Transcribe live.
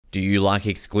Do you like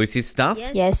exclusive stuff?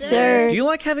 Yes, sir. Do you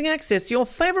like having access to your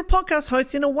favourite podcast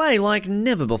hosts in a way like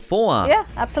never before? Yeah,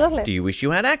 absolutely. Do you wish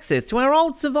you had access to our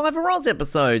old Survivor Oz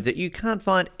episodes that you can't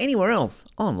find anywhere else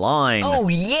online? Oh,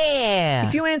 yeah!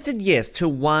 If you answered yes to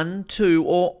one, two,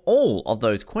 or all of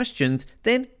those questions,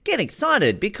 then get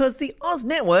excited because the Oz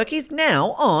Network is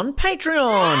now on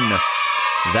Patreon.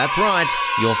 That's right,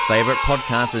 your favourite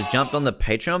podcast has jumped on the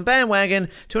Patreon bandwagon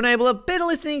to enable a better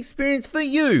listening experience for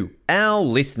you, our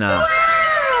listener.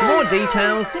 For more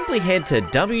details, simply head to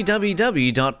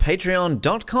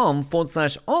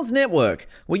www.patreon.com/Oz Network,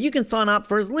 where you can sign up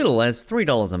for as little as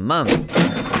 $3 a month.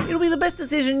 It'll be the best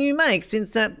decision you make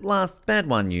since that last bad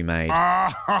one you made.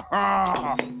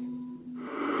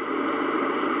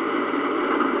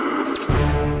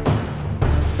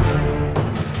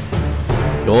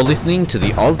 You're listening to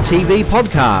the Oz TV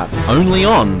podcast, only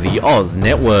on the Oz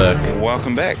Network.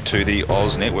 Welcome back to the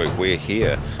Oz Network. We're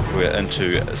here. We're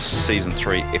into Season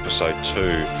 3, Episode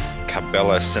 2,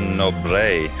 Caballo sin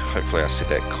Nombre. Hopefully I said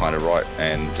that kind of right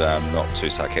and not too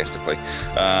sarcastically.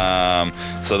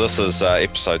 So this is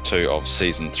Episode 2 of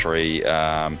Season 3,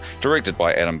 directed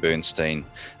by Adam Bernstein,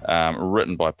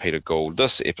 written by Peter Gould.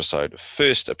 This episode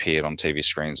first appeared on TV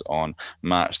screens on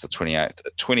March the 28th,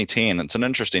 2010. It's an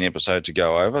interesting episode to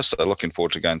go over, so looking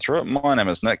forward to going through it. My name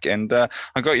is Nick, and I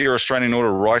got your restraining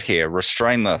order right here.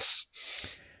 Restrain this.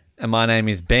 And my name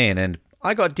is Ben, and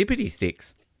I got dippity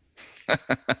sticks.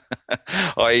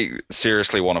 I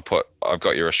seriously want to put I've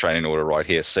got your restraining order right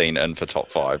here scene in for top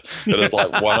 5. It is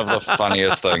like one of the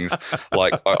funniest things.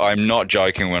 Like I'm not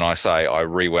joking when I say I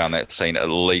rewound that scene at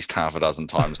least half a dozen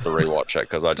times to rewatch it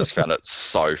because I just found it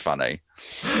so funny.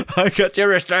 I got your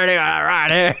restraining order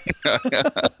right here.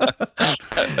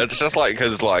 It's just like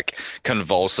his like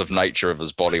convulsive nature of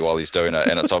his body while he's doing it,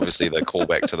 and it's obviously the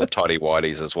callback to the tidy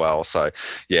whities as well. So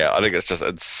yeah, I think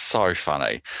it's so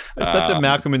funny. It's such a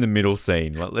Malcolm in the Middle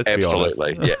scene. Like, let's be honest.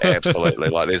 Absolutely, yeah, absolutely.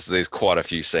 Like there's quite a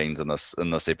few scenes in this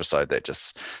episode that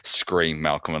just scream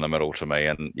Malcolm in the Middle to me,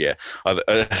 and yeah,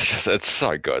 it's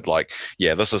so good. Like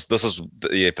yeah, this is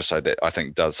the episode that I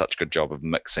think does such a good job of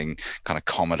mixing kind of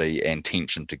comedy and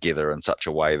tension together in such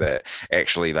a way that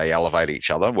actually they elevate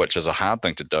each other, which is a hard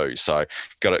thing to do. So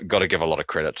got to give a lot of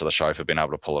credit to the show for being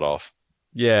able to pull it off.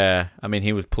 Yeah, I mean,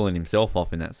 he was pulling himself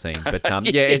off in that scene, but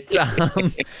yeah, it's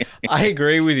I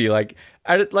agree with you. Like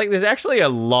there's actually a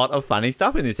lot of funny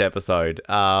stuff in this episode.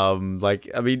 I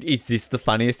mean, is this the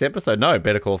funniest episode? No,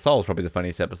 Better Call Saul is probably the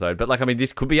funniest episode, but I mean,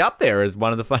 this could be up there as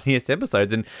one of the funniest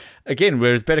episodes. And again,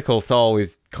 whereas Better Call Saul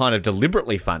is kind of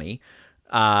deliberately funny,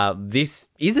 this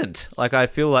isn't. Like, I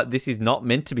feel like this is not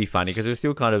meant to be funny because we're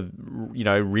still kind of,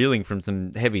 reeling from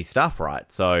some heavy stuff, right?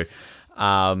 So,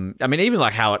 I mean, even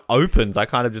like how it opens, I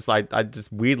kind of just I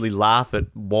just weirdly laugh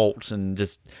at Walt and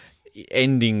just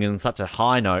ending in such a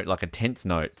high note, like a tense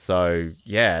note. So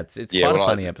yeah, it's quite a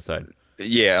funny episode.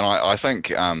 Yeah, and I think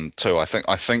too. I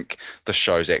think the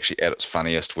show's actually at its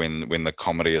funniest when the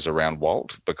comedy is around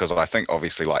Walt, because I think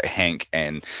obviously like Hank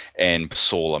and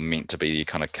Saul are meant to be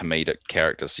kind of comedic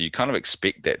characters, so you kind of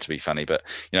expect that to be funny. But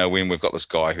when we've got this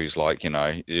guy who's like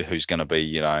who's going to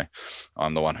be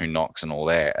I'm the one who knocks and all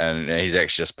that, and he's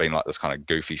actually just been like this kind of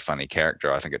goofy, funny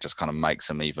character. I think it just kind of makes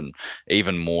him even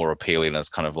more appealing as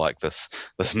kind of like this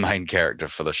main character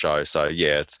for the show. So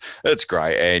yeah, it's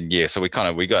great, and yeah, so we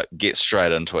get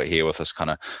straight into it here with this kind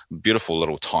of beautiful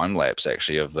little time lapse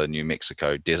actually of the New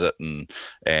Mexico desert, and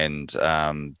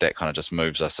that kind of just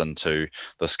moves us into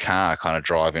this car kind of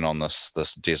driving on this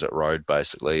desert road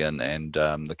basically, and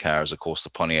the car is of course the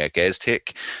Pontiac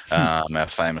Aztec, our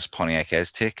famous Pontiac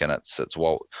Aztec, and it's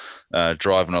Walt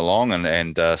driving along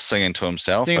and singing to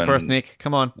himself. Sing it for us, Nick.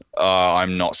 Come on.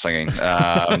 I'm not singing,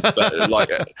 but like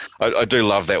I do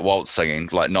love that Walt singing,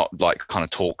 like not like kind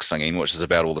of talk singing, which is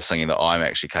about all the singing that I'm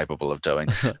actually capable of doing.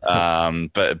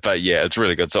 But yeah, it's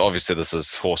really good. So obviously this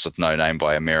is Horse with No Name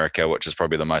by America, which is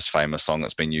probably the most famous song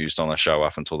that's been used on the show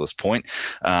up until this point.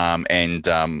 And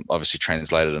obviously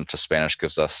translated into Spanish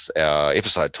gives us our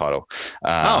episode title.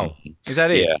 Is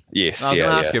that it? Yeah. Yes. I was going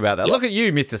to ask you about that. Yeah. Look at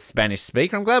you, Mr. Spanish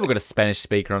speaker. I'm glad we've got a Spanish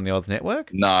speaker on the Oz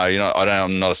Network. No,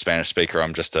 I'm not a Spanish speaker.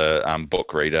 I'm just a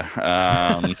book reader.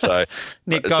 So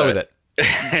Nick, go with it.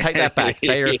 Take that back.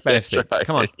 Say you're a Spanish speaker. Right.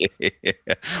 Come on. Yeah.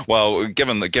 Well,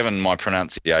 given my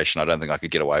pronunciation, I don't think I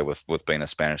could get away with being a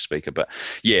Spanish speaker. But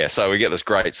yeah, so we get this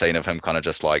great scene of him kind of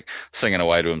just like singing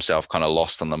away to himself, kind of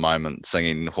lost in the moment,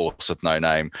 singing Horse with No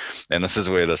Name. And this is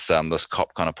where this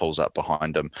cop kind of pulls up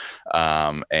behind him,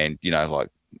 and like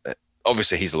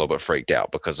obviously he's a little bit freaked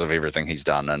out because of everything he's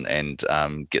done, and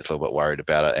gets a little bit worried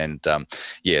about it. And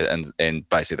yeah, and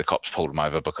basically the cops pulled him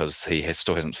over because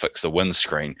still hasn't fixed the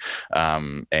windscreen.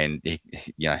 And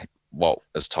Walt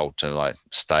is told to like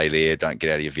stay there, don't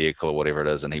get out of your vehicle or whatever it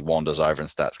is, and he wanders over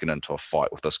and starts getting into a fight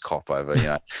with this cop over,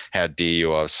 how dare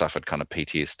you? I've suffered kind of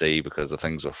PTSD because the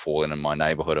things were falling in my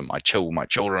neighborhood and my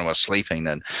children were sleeping,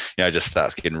 and just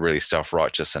starts getting really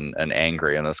self-righteous and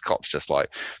angry. And this cop's just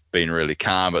like being really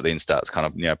calm, but then starts kind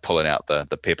of pulling out the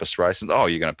pepper spray. Says, "Oh,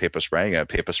 you're going to pepper spray? You're going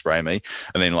to pepper spray me?"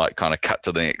 And then like kind of cut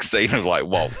to the next scene of like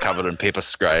Walt covered in pepper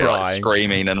spray, like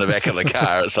screaming in the back of the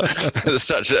car.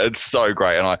 It's so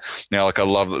great, and I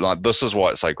love it. Like, this is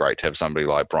why it's so great to have somebody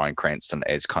like Bryan Cranston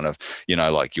as kind of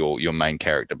like your main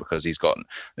character, because he's got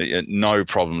no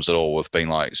problems at all with being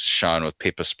like shown with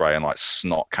pepper spray and like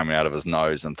snot coming out of his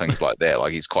nose and things like that.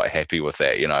 Like, he's quite happy with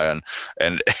that,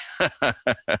 and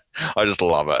I just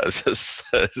love it. It's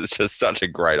just such a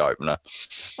great opener.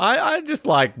 I just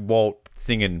like Walt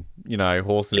singing,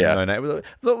 horses. Yeah. The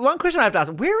one question I have to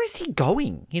ask: where is he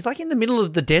going? He's like in the middle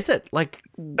of the desert. Like,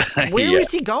 where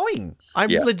is he going? I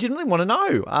legitimately want to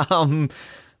know.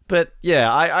 But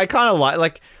yeah, I kind of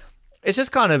like it's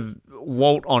just kind of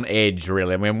Walt on edge,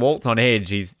 really. I mean, Walt's on edge.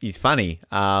 He's funny.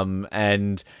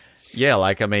 And yeah,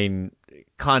 like, I mean,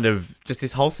 kind of just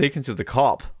this whole sequence with the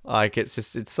cop, like,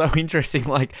 it's so interesting.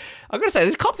 Like, I've got to say,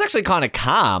 this cop's actually kind of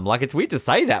calm. Like, it's weird to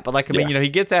say that, but like, I mean, he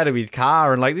gets out of his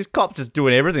car and like this cop's just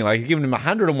doing everything. Like, he's giving him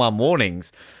 101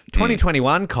 warnings.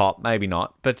 2021 cop, maybe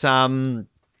not, but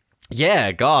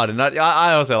yeah, God, and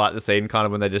I also like the scene kind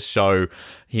of when they just show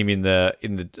him in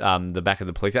the back of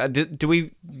the police. Do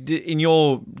we, in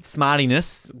your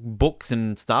smartiness books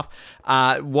and stuff,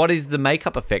 what is the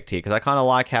makeup effect here? Because I kind of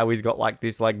like how he's got like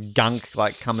this like gunk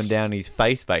like coming down his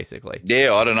face, basically.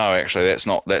 Yeah, I don't know. Actually, that's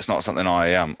not something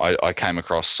I came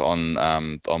across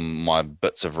on my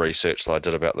bits of research that I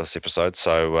did about this episode.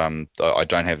 So I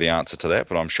don't have the answer to that,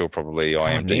 but I'm sure probably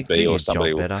IMDb Nick, or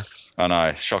somebody will. Better. I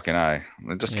know, shocking, eh?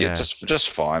 Just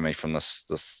fire me from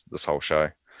this whole show.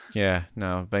 Yeah,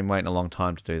 no, I've been waiting a long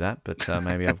time to do that, but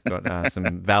maybe I've got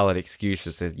some valid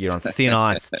excuses. You're on thin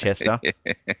ice, Chester.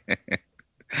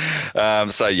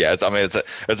 So yeah,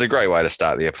 it's a great way to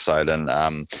start the episode,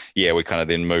 and we kind of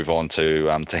then move on to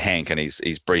Hank, and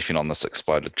he's briefing on this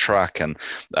exploded truck, and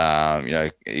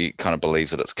he kind of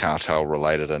believes that it's cartel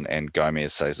related, and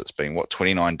Gomez says it's been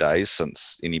 29 days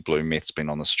since any blue meth's been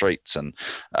on the streets, and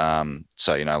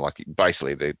so like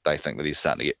basically they think that he's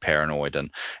starting to get paranoid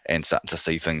and starting to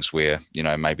see things where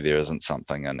maybe there isn't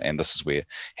something, and this is where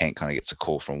Hank kind of gets a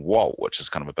call from Walt, which is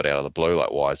kind of a bit out of the blue,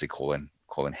 like why is he calling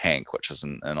Hank, which is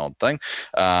an odd thing,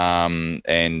 and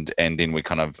then we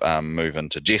kind of move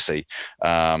into Jesse,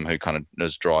 who kind of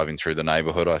is driving through the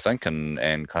neighborhood, I think,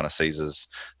 and kind of sees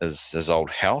his old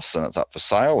house, and it's up for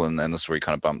sale, and this is where he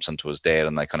kind of bumps into his dad,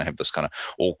 and they kind of have this kind of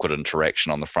awkward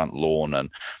interaction on the front lawn, and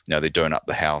they're doing up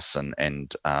the house, and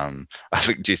I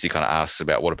think Jesse kind of asks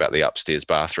about what about the upstairs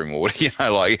bathroom, or we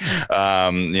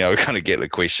kind of get the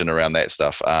question around that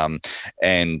stuff,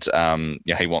 and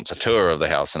he wants a tour of the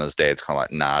house, and his dad's kind of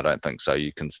like, nah, I don't think so.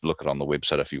 You can look it on the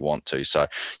website if you want to. So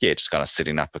yeah, just kind of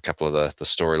setting up a couple of the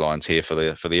storylines here for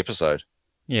the episode.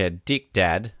 Yeah, Dick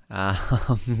Dad,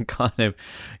 kind of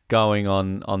going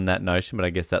on that notion, but I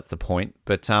guess that's the point.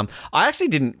 But I actually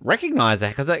didn't recognize that,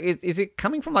 because is it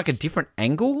coming from like a different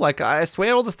angle? Like, I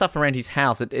swear all the stuff around his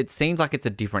house, it seems like it's a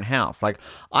different house. Like,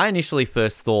 I initially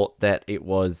first thought that it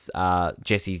was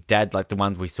Jesse's dad, like the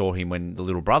ones we saw him when the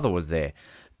little brother was there,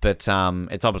 but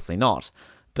it's obviously not.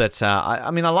 But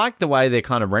I mean, I like the way they're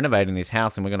kind of renovating this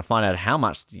house, and we're going to find out how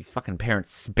much these fucking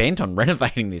parents spent on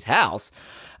renovating this house.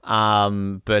 I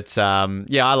like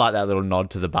that little nod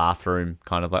to the bathroom,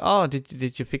 kind of like, oh,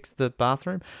 did you fix the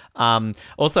bathroom?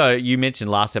 Also, you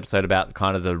mentioned last episode about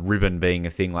kind of the ribbon being a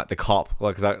thing, like the cop,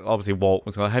 like, cause obviously Walt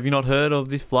was like, have you not heard of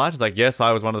this flight? It's like, yes,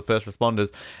 I was one of the first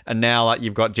responders, and now like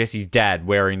you've got Jesse's dad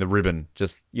wearing the ribbon,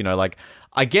 just like.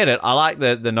 I get it. I like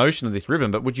the notion of this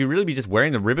ribbon, but would you really be just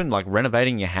wearing the ribbon, like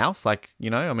renovating your house? Like,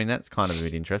 I mean, that's kind of a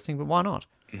bit interesting, but why not?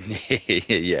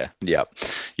 Yeah.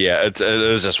 It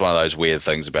is just one of those weird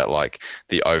things about like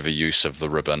the overuse of the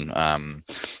ribbon.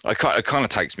 It kind of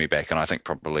takes me back, and I think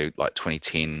probably like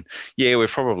 2010. Yeah,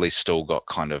 we've probably still got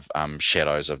kind of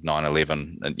shadows of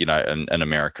 9/11. In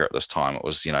America at this time, it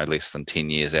was less than 10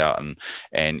 years out, and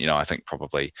I think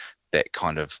probably that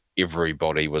kind of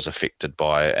everybody was affected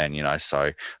by it, and so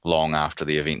long after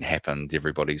the event happened,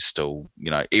 everybody's still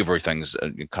everything's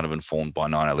kind of informed by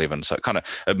 9/11. So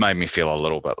it made me feel a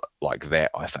little bit like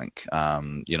that, I think,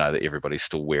 that everybody's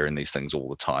still wearing these things all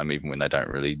the time, even when they don't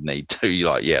really need to.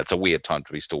 Like, yeah, it's a weird time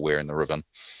to be still wearing the ribbon.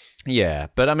 Yeah,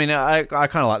 but I mean, I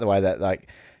kind of like the way that like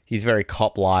he's very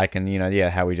cop like, and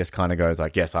how he just kind of goes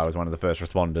like, yes, I was one of the first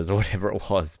responders or whatever it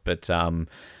was. But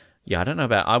yeah, I don't know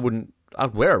about.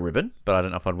 I'd wear a ribbon, but I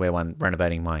don't know if I'd wear one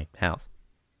renovating my house.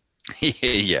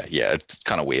 Yeah. It's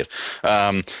kind of weird.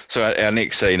 So our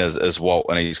next scene is Walt,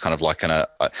 and he's kind of like in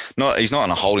he's not in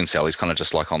a holding cell. He's kind of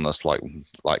just like on this like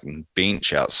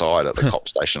bench outside at the cop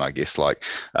station, I guess.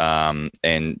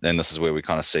 And this is where we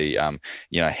kind of see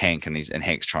Hank, and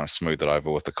Hank's trying to smooth it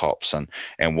over with the cops,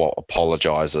 and Walt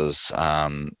apologizes,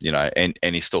 and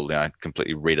he's still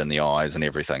completely red in the eyes and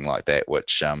everything like that.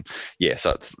 Which yeah,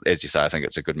 so it's, as you say, I think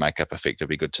it's a good makeup effect. It'd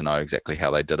be good to know exactly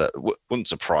how they did it. Wouldn't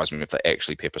surprise me if they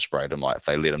actually pepper sprayed him, like if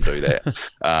they let him do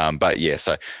that. But yeah,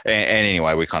 so and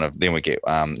anyway, we kind of then we get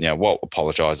Walt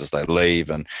apologizes, they leave,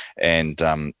 and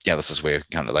this is where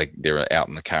kind of they're out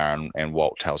in the car, and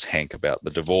Walt tells Hank about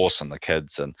the divorce and the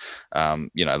kids, and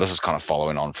this is kind of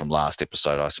following on from last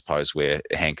episode, I suppose, where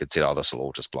Hank had said, "Oh, this will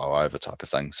all just blow over," type of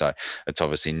thing. So it's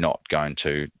obviously not going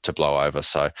to blow over.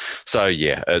 So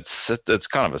yeah, it's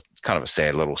kind of a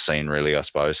sad little scene, really, I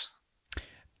suppose.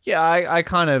 Yeah, I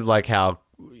kind of like how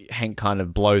Hank kind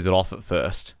of blows it off at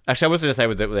first. Actually, I was going to say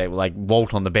with like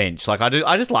Walt on the bench. Like I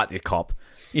just like this cop.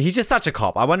 He's just such a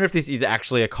cop. I wonder if this is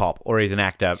actually a cop or he's an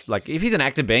actor. Like if he's an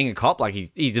actor being a cop, like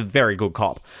he's a very good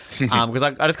cop. Because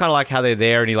I just kind of like how they're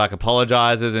there and he like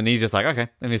apologizes and he's just like, okay,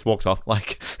 and he just walks off.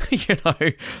 Like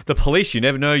the police, you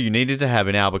never know, you needed to have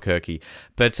in Albuquerque.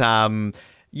 But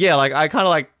yeah, like I kind of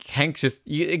like Hank's just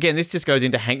again. This just goes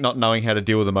into Hank not knowing how to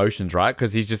deal with emotions, right?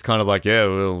 Because he's just kind of like, yeah,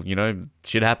 well,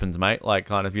 shit happens, mate. Like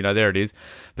kind of, there it is.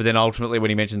 But then ultimately, when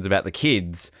he mentions about the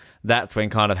kids, that's when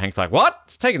kind of Hank's like, what?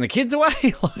 It's taking the kids away?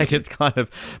 Like it's kind of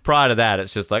prior to that,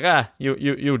 it's just like,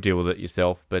 you'll deal with it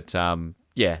yourself. But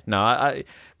yeah, no,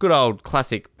 good old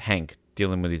classic Hank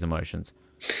dealing with his emotions.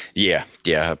 Yeah,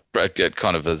 it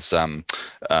kind of is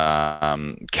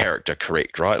character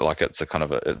correct, right? Like it's a kind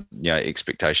of a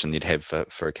expectation you'd have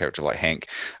for a character like Hank.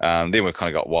 Then we've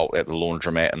kind of got Walt at the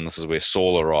laundromat, and this is where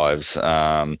Saul arrives,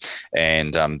 and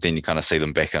then you kind of see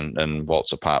them back in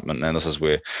Walt's apartment, and this is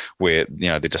where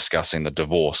they're discussing the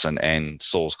divorce, and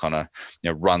Saul's kind of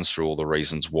runs through all the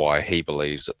reasons why he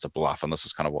believes it's a bluff, and this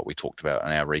is kind of what we talked about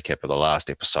in our recap of the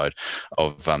last episode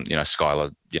of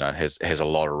Skylar has a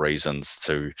lot of reasons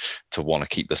to want to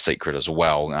keep the secret as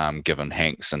well, given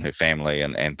Hanks and her family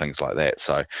and things like that.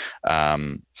 So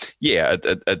yeah,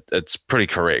 it's pretty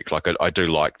correct. Like I do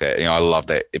like that. I love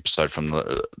that episode from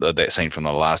that scene from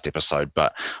the last episode,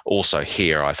 but also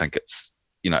here I think it's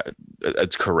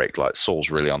it's correct. Like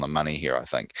Saul's really on the money here, I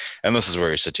think. And this is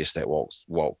where he suggests that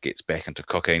Walt gets back into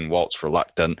cooking. Walt's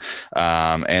reluctant,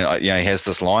 and he has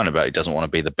this line about he doesn't want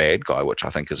to be the bad guy, which I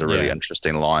think is a really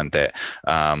interesting line that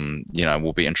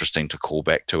will be interesting to call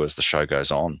back to as the show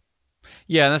goes on.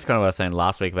 Yeah, and that's kind of what I was saying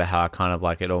last week about how I kind of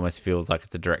like it almost feels like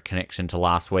it's a direct connection to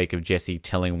last week of Jesse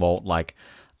telling Walt like,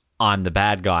 I'm the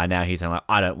bad guy. Now he's saying like,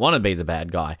 I don't want to be the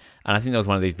bad guy. And I think there was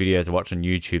one of these videos I watched on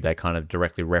YouTube. They kind of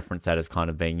directly reference that as kind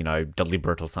of being,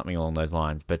 deliberate or something along those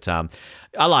lines. But I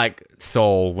like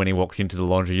Saul when he walks into the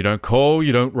laundry. You don't call,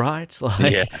 you don't write.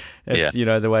 Like, it's,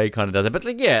 the way he kind of does it. But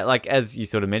like, yeah, like as you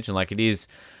sort of mentioned, like it is,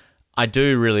 I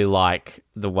do really like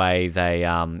the way they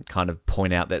kind of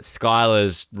point out that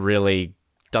Skylar's really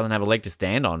doesn't have a leg to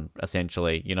stand on,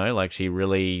 essentially, like she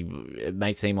really, it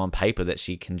may seem on paper that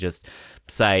she can just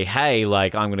say, hey,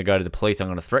 like I'm going to go to the police, I'm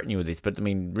going to threaten you with this. But I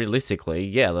mean, realistically,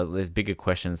 yeah, there's bigger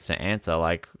questions to answer,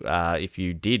 like if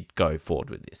you did go forward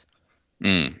with this.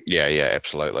 Yeah,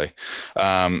 absolutely.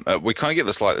 We kind of get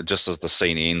this like just as the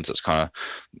scene ends, it's kind of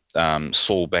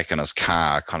Saul back in his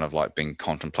car, kind of like being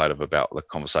contemplative about the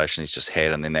conversation he's just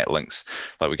had, and then that links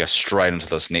like we go straight into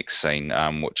this next scene,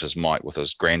 which is Mike with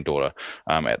his granddaughter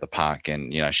at the park,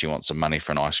 and she wants some money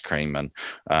for an ice cream, and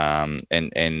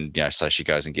so she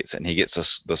goes and gets it, and he gets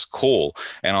this call,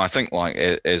 and I think like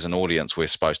as an audience we're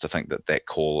supposed to think that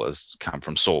call has come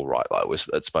from Saul, right? Like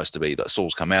it's supposed to be that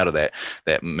Saul's come out of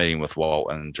that meeting with Walt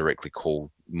and directly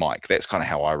called Mike. That's kind of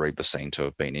how I read the scene to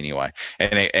have been anyway.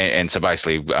 And so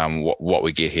basically what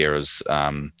we get here is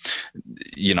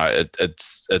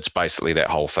it's basically that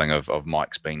whole thing of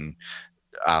Mike's being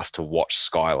asked to watch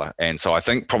Skylar, and so I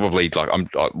think probably like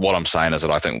what I'm saying is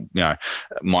that I think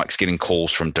Mike's getting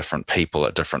calls from different people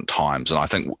at different times, and I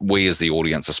think we as the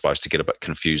audience are supposed to get a bit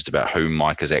confused about who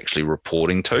Mike is actually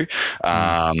reporting to.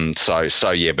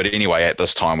 So yeah, but anyway, at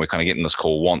this time we're kind of getting this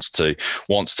call, wants to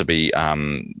be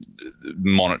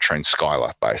monitoring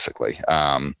Skylar basically.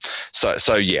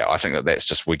 So yeah, I think that's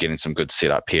just, we're getting some good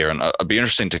setup here, and it'd be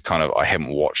interesting to kind of, I haven't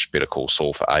watched Better Call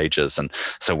Saul for ages, and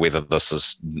so whether this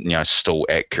is still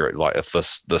accurate, like if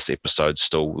this episode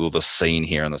still, or the scene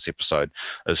here in this episode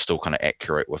is still kind of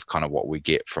accurate with kind of what we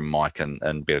get from Mike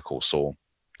and Better Call Saul.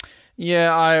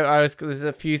 Yeah, I was. There's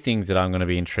a few things that I'm going to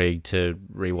be intrigued to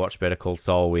rewatch Better Call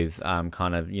Saul with,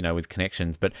 kind of, with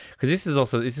connections. But because is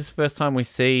this the first time we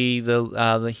see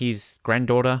his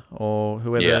granddaughter or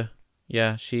whoever,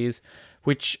 she is.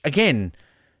 Which again,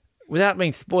 without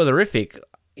being spoilerific,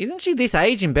 isn't she this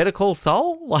age in Better Call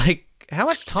Saul? Like, how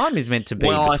much time is meant to be?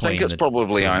 Well, I think it's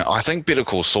probably. I think Better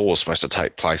Call Saul was supposed to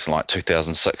take place in like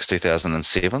 2006,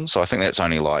 2007. So I think that's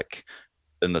only like,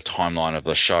 in the timeline of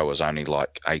the show, was only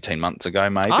like 18 months ago,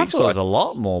 maybe. I thought it was a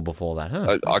lot more before that.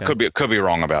 Huh? I could be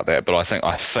wrong about that, but I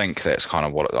think that's kind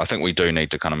of what I think we do need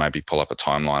to kind of maybe pull up a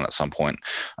timeline at some point,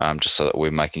 just so that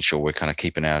we're making sure we're kind of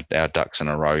keeping our ducks in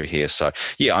a row here. So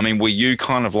yeah, I mean, were you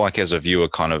kind of like, as a viewer,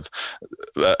 kind of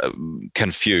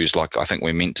confused? Like, I think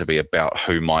we're meant to be about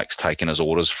who Mike's taken his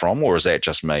orders from, or is that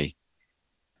just me?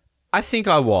 I think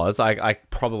I was. I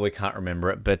probably can't remember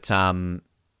it, but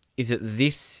is it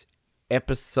this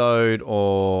episode,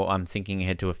 or I'm thinking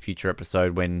ahead to a future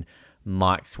episode when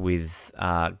Mike's with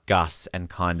Gus, and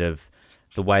kind of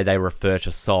the way they refer to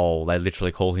Saul, they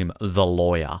literally call him the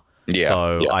lawyer.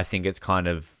 I think it's kind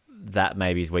of that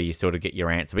maybe is where you sort of get your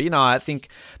answer. But I think,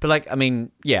 I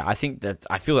think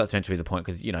I feel that's meant to be the point,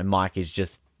 because Mike is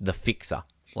just the fixer.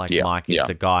 Like, Mike is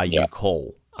the guy you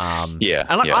call.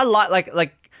 I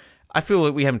like. I feel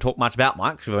like we haven't talked much about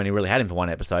Mike, because we've only really had him for one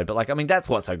episode. But that's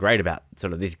what's so great about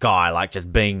sort of this guy, like,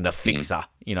 just being the fixer.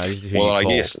 This is who you call.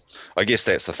 I guess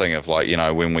that's the thing of, like,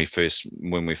 when we first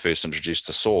introduced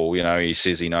to Saul, he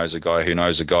says he knows a guy who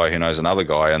knows a guy who knows another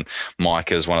guy, and Mike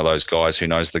is one of those guys who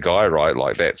knows the guy, right?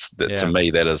 Like, to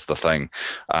me, that is the thing.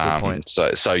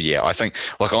 So yeah, I think,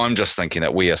 like, I'm just thinking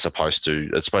that it's supposed to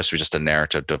be just a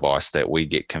narrative device that we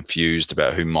get confused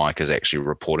about who Mike is actually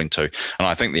reporting to, and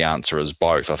I think the answer is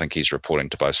both. I think he's reporting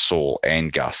to both Saul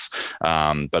and Gus,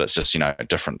 but it's just at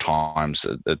different times.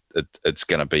 It's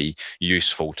going to be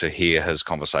useful to hear his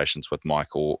conversations with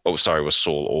with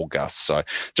Saul or Gus. So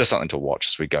just something to watch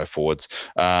as we go forwards.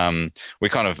 We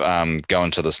kind of go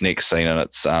into this next scene, and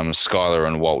it's Skylar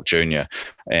and Walt Jr.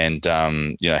 And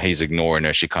he's ignoring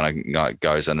her. She kind of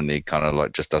goes in, and he kind of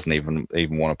like just doesn't even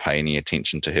want to pay any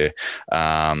attention to her.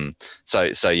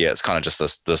 So yeah, it's kind of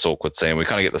just this awkward scene. We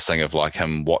kind of get this thing of like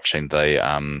him watching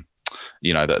the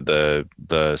the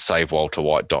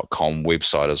SaveWalterWhite.com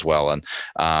website as well,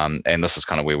 and this is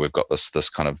kind of where we've got this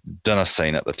kind of dinner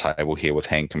scene at the table here with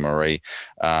Hank and Marie.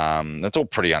 It's all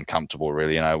pretty uncomfortable,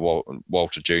 really.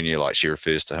 Walter Jr., like, she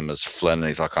refers to him as Flynn, and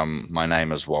he's like, my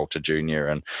name is Walter Jr.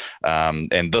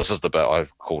 And this is the bit I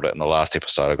called it in the last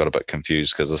episode. I got a bit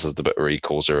confused, because this is the bit where he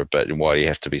calls her a bitch, and why do you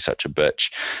have to be such a bitch?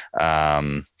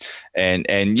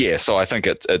 And yeah, so I think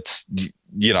it's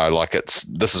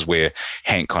this is where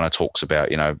Hank kind of talks about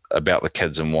about the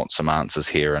kids and wants some answers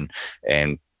here, and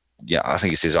I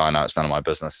think he says, I know it's none of my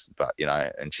business, but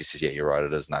and she says, yeah, you're right,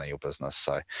 it is none of your business.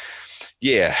 So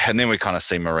yeah, and then we kind of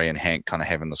see Marie and Hank kind of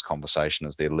having this conversation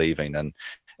as they're leaving, and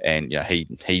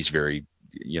he's very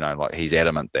like, he's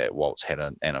adamant that Walt's had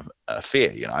an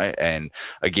affair, and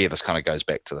again, this kind of goes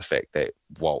back to the fact that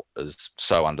Walt is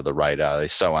so under the radar, they're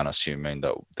so unassuming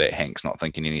that Hank's not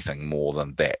thinking anything more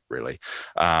than that, really.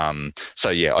 So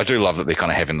yeah, I do love that they're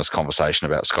kind of having this conversation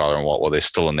about Skylar and Walt while they're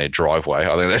still in their driveway.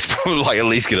 I think that's probably, like, at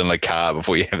least get in the car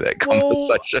before you have that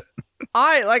conversation.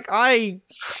 I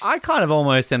kind of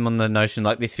almost am on the notion,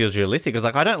 like, this feels realistic, because,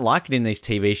 like, I don't like it in these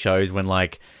TV shows when,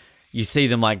 like, you see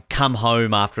them, like, come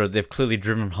home after they've clearly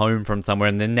driven home from somewhere,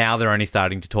 and then now they're only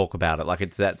starting to talk about it. Like,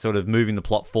 it's that sort of moving the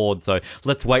plot forward. So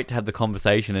let's wait to have the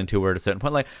conversation until we're at a certain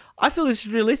point. Like, I feel this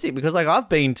is realistic, because, like, I've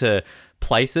been to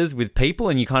places with people,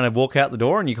 and you kind of walk out the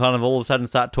door and you kind of all of a sudden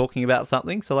start talking about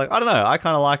something. So, like, I don't know, I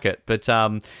kind of like it. But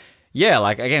yeah,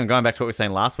 like, again, going back to what we were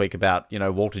saying last week about,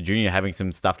 Walter Jr. having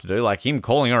some stuff to do, like, him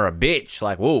calling her a bitch,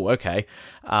 like, whoa, okay.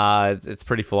 It's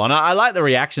pretty full on. I like the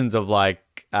reactions of, like,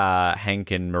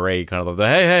 Hank and Marie, kind of like,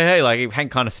 hey, like,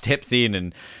 Hank kind of steps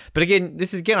in, but again,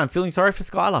 I'm feeling sorry for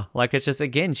Skylar. Like, it's just,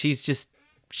 again,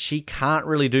 she can't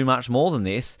really do much more than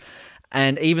this,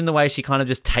 and even the way she kind of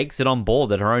just takes it on board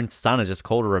that her own son has just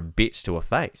called her a bitch to her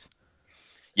face.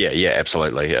 Yeah,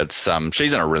 absolutely. It's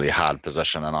she's in a really hard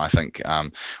position, and I think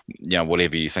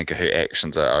whatever you think of her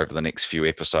actions are over the next few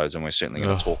episodes, and we're certainly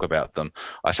going to Ugh. talk about them.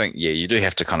 I think you do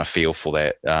have to kind of feel for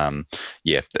that.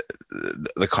 Yeah,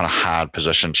 the kind of hard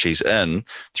position she's in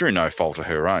through no fault of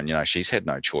her own. She's had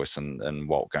no choice in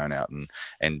Walt going out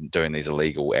and doing these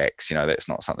illegal acts. That's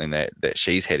not something that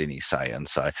she's had any say in.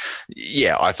 So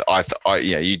yeah,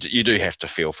 yeah, you do have to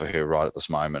feel for her right at this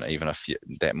moment, even if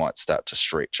that might start to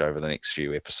stretch over the next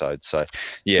few episodes. So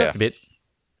yeah. Just a bit.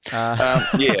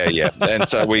 Yeah, and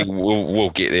so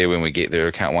we'll get there when we get there.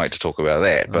 I can't wait to talk about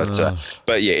that. Ugh.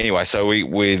 But yeah, anyway, so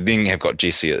we then have got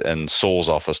Jesse in Saul's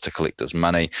office to collect his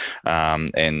money,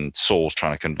 and Saul's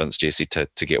trying to convince Jesse to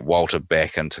get Walter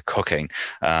back into cooking,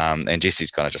 and Jesse's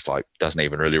kind of just like doesn't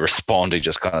even really respond. He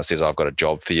just kind of says, "I've got a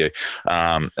job for you,"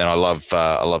 and I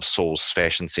love Saul's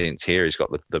fashion sense here. He's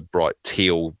got the bright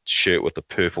teal shirt with the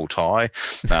purple tie,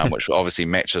 which obviously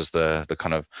matches the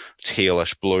kind of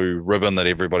tealish blue ribbon that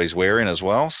everybody's wearing as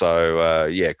well. So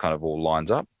yeah, kind of all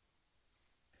lines up.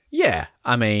 Yeah,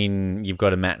 I mean, you've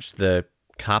got to match the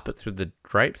carpets with the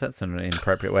drapes. That's an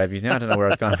inappropriate way of using it. I don't know where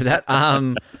I was going with that.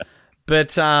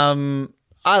 But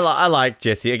I like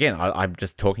Jesse. Again, I'm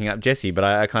just talking up Jesse, but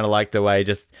I kind of like the way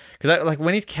just because like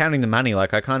when he's counting the money,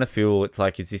 like I kind of feel it's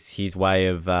like, is this his way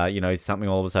of is something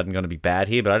all of a sudden going to be bad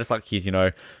here? But I just like his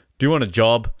do you want a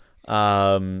job?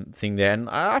 Thing there, and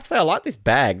I have to say I like this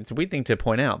bag. It's a weird thing to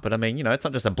point out, but I mean, it's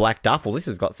not just a black duffel. This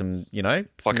has got some,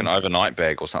 Like an overnight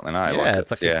bag or something, eh? Yeah,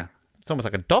 it's almost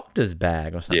like a doctor's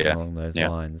bag or something along those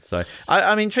lines. So,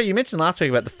 I mean, Trey, you mentioned last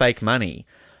week about the fake money.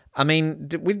 I mean,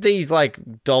 with these like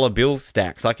dollar bill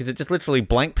stacks, like, is it just literally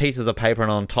blank pieces of paper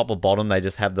and on top or bottom they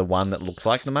just have the one that looks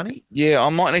like the money? Yeah, I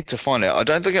might need to find out. I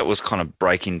don't think it was kind of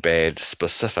Breaking Bad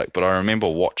specific, but I remember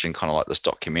watching kind of like this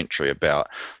documentary about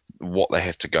what they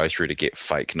have to go through to get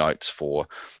fake notes for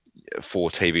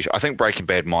TV. I think Breaking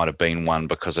Bad might have been one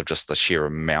because of just the sheer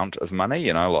amount of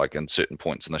money, like in certain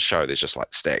points in the show, there's just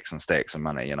like stacks and stacks of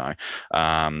money, and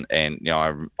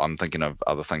I'm thinking of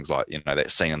other things like,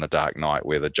 that scene in The Dark Knight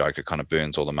where the Joker kind of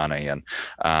burns all the money. And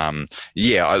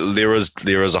there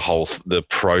is a whole, the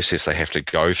process they have to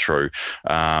go through,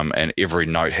 and every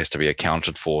note has to be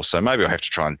accounted for. So maybe I'll have to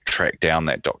try and track down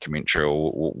that documentary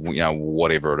or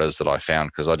whatever it is that I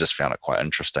found, because I just found it quite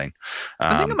interesting.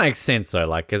 I think it makes sense though,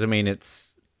 like, because I mean,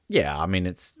 it's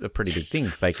a pretty big thing,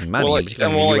 faking money,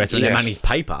 particularly in the US when their money's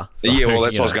paper. So, yeah, well,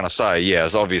 that's what I was going to say. Yeah,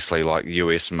 it's obviously like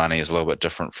US money is a little bit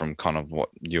different from kind of what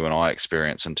you and I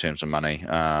experience in terms of money,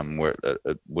 where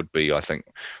it would be, I think,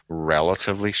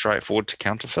 relatively straightforward to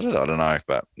counterfeit it. I don't know,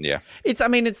 but yeah.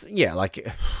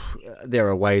 Like there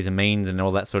are ways and means and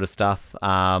all that sort of stuff.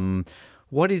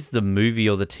 What is the movie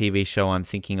or the TV show I'm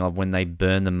thinking of when they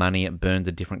burn the money? It burns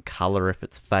a different color if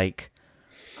it's fake.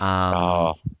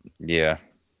 Oh, yeah.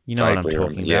 You know what I'm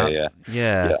talking about.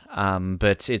 Yeah.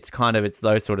 But it's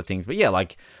those sort of things. But yeah,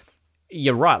 like,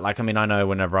 you're right. Like, I mean, I know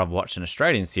whenever I've watched an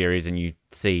Australian series and you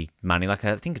see money, like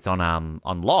I think it's on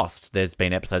Lost. There's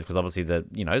been episodes because obviously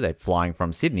they're flying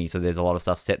from Sydney, so there's a lot of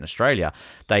stuff set in Australia.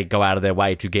 They go out of their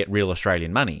way to get real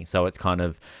Australian money, so it's kind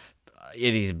of,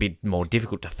 it is a bit more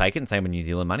difficult to fake it. And same with New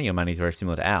Zealand money. Your money's very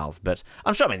similar to ours. But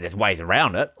I'm sure, I mean, there's ways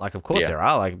around it. Like, of course there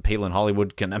are. Like, people in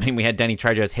Hollywood can... I mean, we had Danny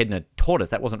Trejo's head in a tortoise.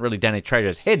 That wasn't really Danny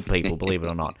Trejo's head, people, believe it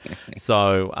or not.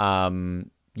 So,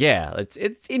 yeah,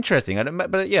 it's interesting.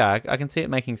 But yeah, I can see it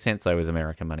making sense, though, with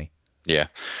American money. Yeah.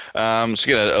 So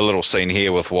you get a little scene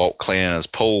here with Walt cleaning his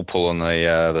pool, pulling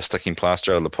the sticking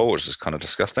plaster out of the pool, which is kind of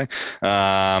disgusting.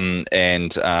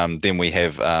 And then we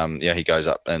have, he goes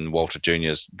up and Walter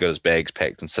Jr.'s got his bags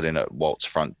packed and sitting at Walt's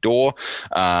front door.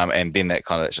 And then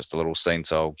that's just a little scene.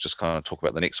 So I'll just kind of talk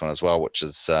about the next one as well, which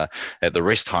is at the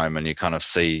rest home, and you kind of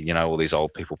see, all these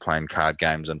old people playing card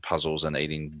games and puzzles and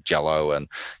eating Jello, and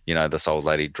this old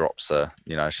lady drops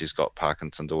she's got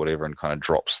Parkinson's or whatever, and kind of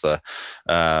drops the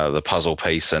puzzle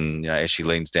piece, and as she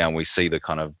leans down, we see the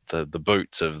kind of the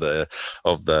boots of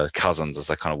the cousins as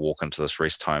they kind of walk into this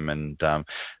rest home. And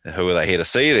who are they here to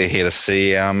see? They're here to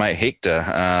see our mate Hector,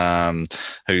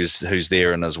 who's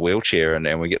there in his wheelchair,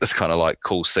 and we get this kind of like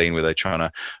cool scene where they're trying to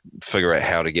figure out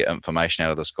how to get information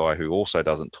out of this guy who also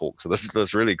doesn't talk. So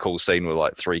this really cool scene with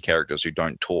like three characters who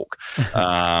don't talk,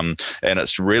 and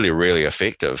it's really, really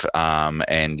effective.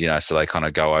 And so they kind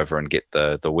of go over and get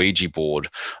the Ouija board,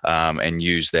 and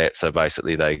use that So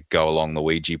basically, they go along the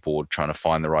Ouija board trying to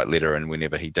find the right letter, and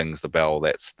whenever he dings the bell,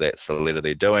 that's the letter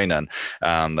they're doing, and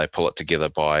they pull it together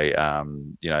by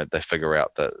they figure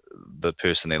out that the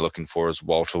person they're looking for is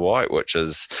Walter White, which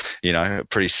is a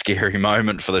pretty scary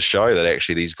moment for the show, that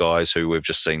actually these guys who we've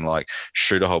just seen like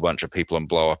shoot a whole bunch of people and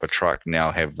blow up a truck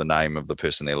now have the name of the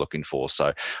person they're looking for.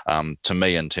 So to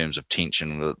me, in terms of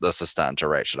tension, this is starting to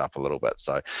ratchet up a little bit.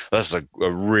 So this is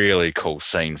a really cool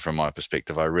scene from my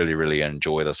perspective. I really, really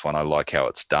enjoy this one. I like how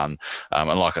it's done.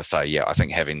 And like I say, I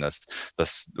think having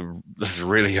this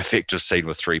really effective scene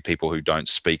with three people who don't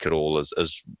speak at all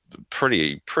is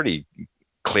pretty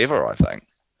clever, I think.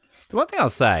 The one thing I'll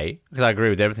say, because I agree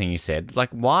with everything you said, like,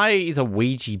 why is a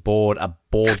Ouija board a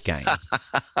board game?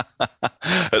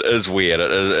 It is weird.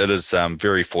 It is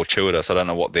very fortuitous. I don't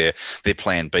know what their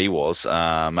plan B was.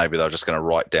 Maybe they're just going to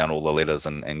write down all the letters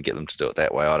and get them to do it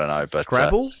that way. I don't know. But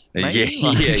Scrabble?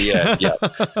 Yeah.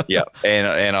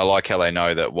 And I like how they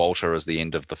know that Walter is the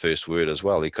end of the first word as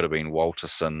well. He could have been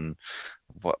Walterson.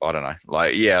 I don't know.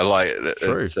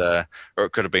 True. Or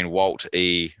it could have been Walt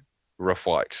E.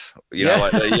 White, who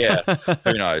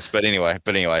knows? But anyway,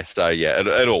 so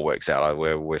it all works out.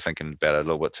 We're thinking about it a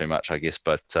little bit too much, I guess,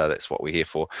 but that's what we're here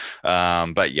for.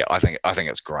 But I think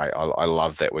it's great. I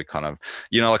love that we kind of,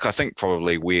 I think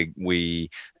probably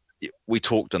we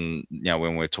talked, and when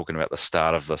we were talking about the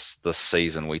start of this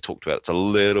season, we talked about it's a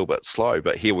little bit slow,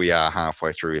 but here we are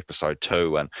halfway through episode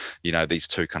 2, and these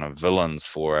two kind of villains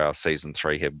for our season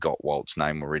 3 have got Walt's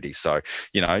name already. So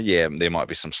there might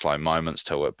be some slow moments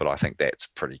to it, but I think that's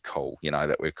pretty cool.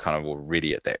 That we're kind of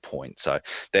already at that point. So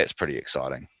that's pretty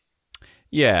exciting.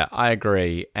 Yeah, I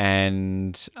agree.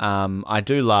 And I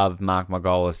do love Mark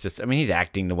Margolis. He's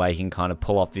acting the way he can kind of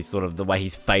pull off this sort of the way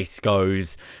his face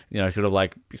goes, sort of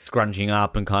like scrunching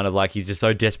up and kind of like he's just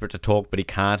so desperate to talk, but he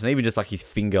can't. And even just like his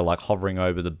finger like hovering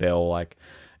over the bell, like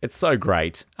it's so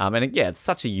great. It's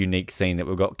such a unique scene that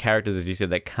we've got characters, as you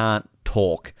said, that can't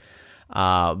talk,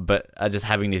 but are just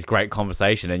having this great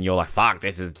conversation, and you're like, fuck,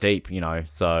 this is deep,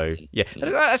 So, yeah.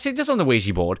 Actually, just on the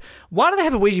Ouija board, why do they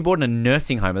have a Ouija board in a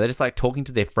nursing home? Are they just, like, talking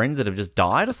to their friends that have just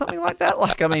died or something like that?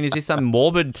 Like, is this some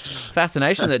morbid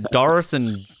fascination that Doris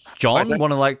and John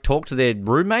want to, like, talk to their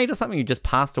roommate or something who just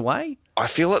passed away? I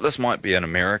feel like this might be an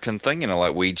American thing,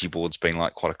 like Ouija boards being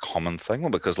like quite a common thing,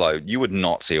 because like you would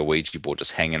not see a Ouija board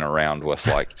just hanging around with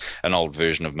like an old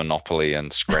version of Monopoly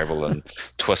and Scrabble and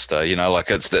Twister,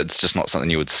 like it's just not something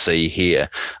you would see here.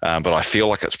 But I feel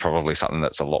like it's probably something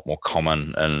that's a lot more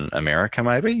common in America,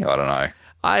 maybe. I don't know.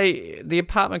 The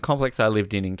apartment complex I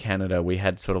lived in Canada, we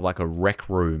had sort of like a rec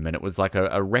room, and it was like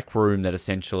a rec room that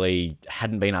essentially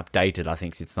hadn't been updated, I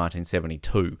think, since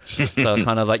 1972. So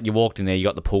kind of like you walked in there, you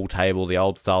got the pool table, the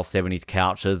old style 70s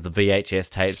couches, the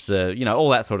VHS tapes, all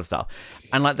that sort of stuff.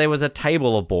 And like there was a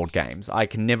table of board games. I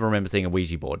can never remember seeing a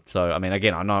Ouija board. So,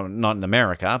 again, I'm not in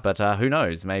America, but who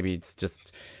knows? Maybe it's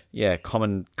just...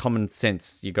 common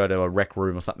sense. You go to a rec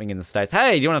room or something in the States.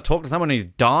 Hey, do you want to talk to someone who's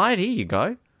died? Here you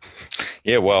go.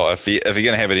 Yeah, well, if you're going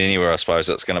to have it anywhere, I suppose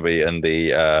it's going to be in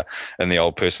the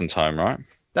old person's home, right?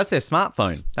 That's their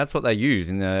smartphone. That's what they use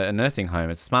in a nursing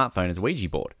home. It's a smartphone, it's a Ouija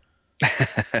board.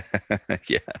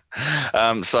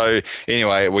 So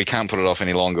anyway, we can't put it off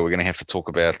any longer. We're going to have to talk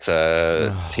about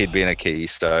Ted Beneke.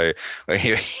 So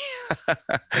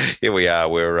here we are.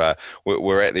 We're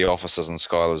at the offices, and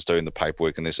Skylar's doing the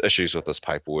paperwork, and there's issues with this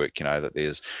paperwork. That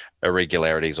there's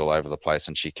irregularities all over the place,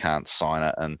 and she can't sign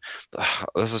it. And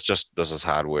this is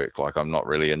hard work. Like, I'm not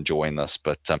really enjoying this,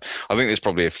 but I think there's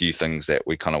probably a few things that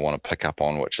we kind of want to pick up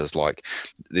on, which is like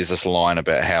there's this line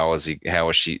about how is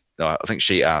she. I think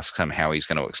she asks him how he's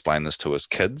going to explain this to his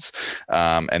kids.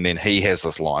 And then he has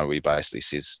this line where he basically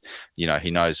says, he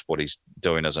knows what he's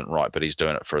doing isn't right, but he's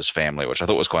doing it for his family, which I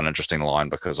thought was quite an interesting line,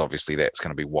 because obviously that's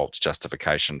going to be Walt's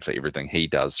justification for everything he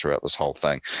does throughout this whole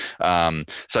thing. I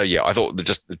thought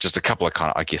just a couple of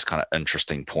kind of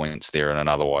interesting points there in an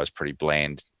otherwise pretty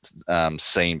bland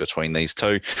scene between these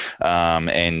two.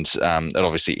 It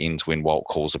obviously ends when Walt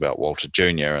calls about Walter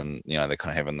Jr. and, they're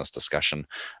kind of having this discussion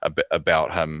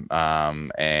about him.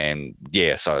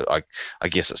 So I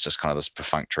guess it's just kind of this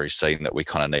perfunctory scene that we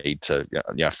kind of need to,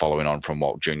 following on from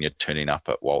Walt Jr. turning up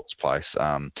at Walt's place.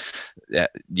 Like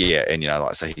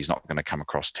I say, he's not going to come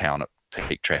across town at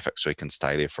peak traffic, so he can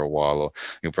stay there for a while, or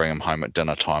you'll bring him home at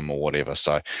dinner time or whatever.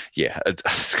 So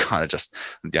it's kind of just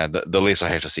the less I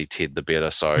have to see Ted, the better.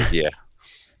 So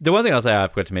The one thing I'll say I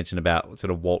forgot to mention about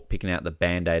sort of Walt picking out the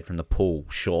Band-Aid from the pool,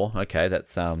 sure, okay,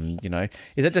 that's, is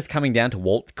that just coming down to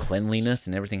Walt's cleanliness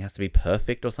and everything has to be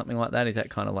perfect or something like that? Is that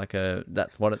kind of like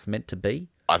that's what it's meant to be?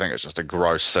 I think it's just a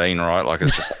gross scene, right? Like,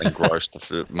 it's just something gross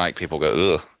to make people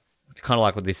go, ugh. kind of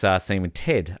like with this scene with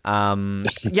Ted.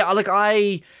 Yeah, like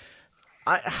I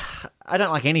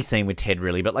don't like any scene with Ted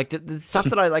really, but like the stuff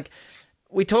that I like.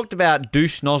 We talked about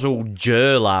douche nozzle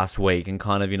Jer last week and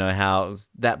kind of, how it was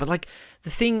that, but like the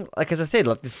thing, like as I said,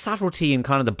 like the subtlety and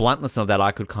kind of the bluntness of that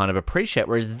I could kind of appreciate.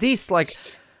 Whereas this, like,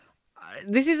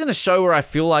 this isn't a show where I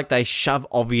feel like they shove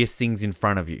obvious things in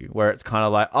front of you, where it's kind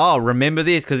of like, oh, remember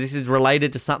this because this is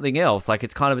related to something else. Like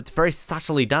it's very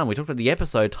subtly done. We talked about the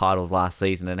episode titles last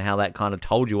season and how that kind of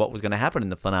told you what was going to happen in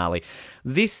the finale.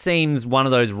 This seems one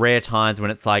of those rare times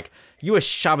when it's like, you are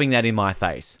shoving that in my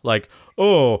face. Like,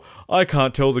 oh, I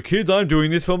can't tell the kids I'm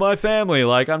doing this for my family.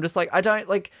 Like, I'm just like, I don't,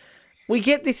 like, we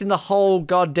get this in the whole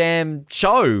goddamn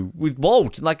show with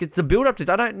Walt. Like, it's the build-up to this.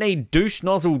 I don't need douche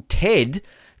nozzle Ted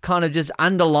kind of just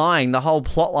underlying the whole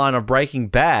plot line of Breaking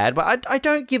Bad. But I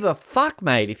don't give a fuck,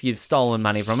 mate, if you've stolen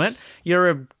money from it.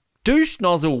 You're a douche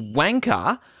nozzle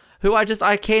wanker who I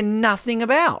care nothing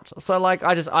about. So, like,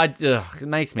 it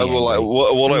makes me angry. Well, like,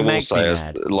 what I will say is,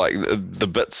 like, the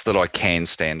bits that I can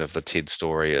stand of the Ted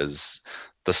story is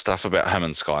the stuff about him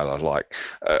and Skylar. Like,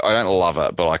 I don't love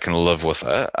it, but I can live with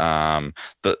it.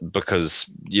 Because,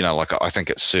 like, I think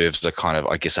it serves a kind of,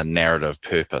 I guess, a narrative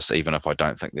purpose, even if I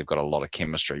don't think they've got a lot of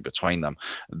chemistry between them.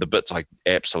 The bits I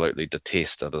absolutely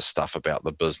detest are the stuff about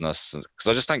the business, because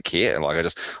I just don't care. Like,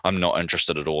 I'm not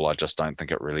interested at all. I just don't think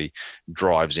it really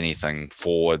drives anything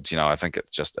forwards. I think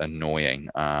it's just annoying.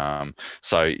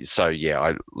 So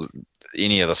yeah,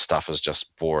 any of the stuff is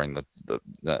just boring the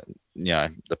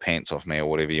pants off me, or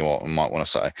whatever you might want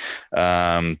to say.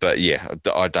 But yeah,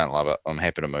 I don't love it. I'm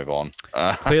happy to move on.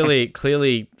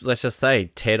 Clearly, let's just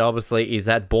say Ted obviously is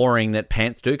that boring that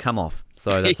pants do come off.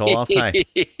 So that's all I'll say.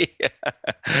 Yeah.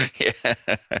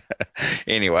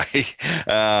 Anyway,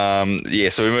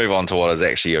 so we move on to what is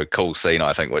actually a cool scene,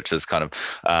 I think, which is kind of,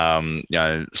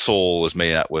 Saul is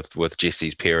meeting up with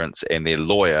Jesse's parents and their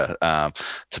lawyer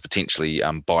to potentially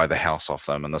buy the house off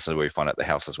them. And this is where we find out the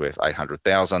house is worth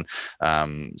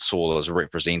 $800,000. Saul is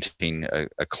representing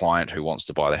a client who wants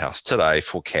to buy the house today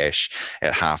for cash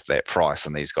at half that price.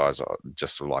 And these guys are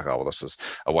just like, oh, well, this is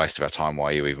a waste of our time. Why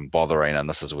are you even bothering? And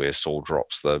this is where Saul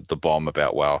drops the bomb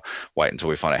about, well, wait until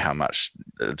we find out how much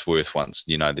it's worth once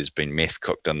there's been meth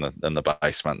cooked in the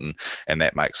basement, and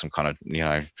that makes them kind of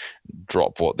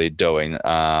drop what they're doing.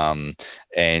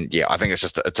 And yeah, I think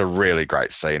it's a really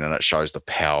great scene, and it shows the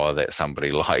power that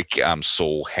somebody like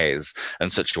Saul has in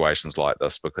situations like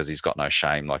this, because he's got no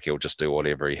shame. Like, he'll just do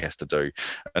whatever he has to do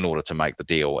in order to make the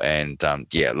deal. And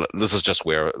this is just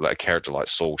where a character like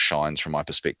Saul shines from my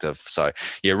perspective. So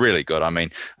yeah, really good. I mean,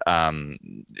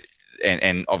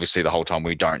 and obviously the whole time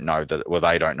they don't know that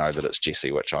it's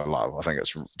Jesse, which I love. I think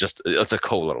it's a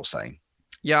cool little scene.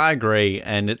 Yeah, I agree.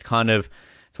 And it's one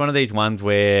of these ones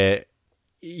where,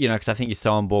 because I think you're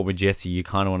so on board with Jesse, you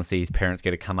kind of want to see his parents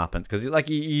get a comeuppance, because like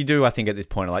you do, I think at this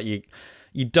point, like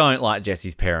you don't like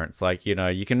Jesse's parents. Like,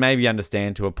 you can maybe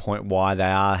understand to a point why they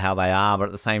are how they are, but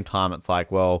at the same time it's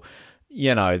like, well,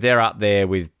 they're up there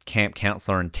with Camp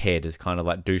Counselor and Ted as kind of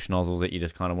like douche nozzles that you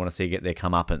just kind of want to see get their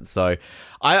comeuppance. So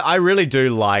I really do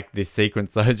like this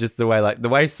sequence, though. It's just the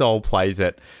way Saul plays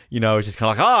it, it's just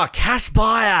kind of like, oh, cash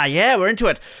buyer. Yeah, we're into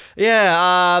it.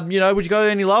 Yeah, would you go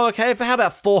any lower? Okay, how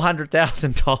about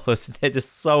 $400,000? They're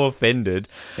just so offended.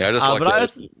 Yeah,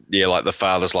 like the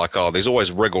father's like, oh, there's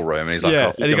always wriggle room. And he's like,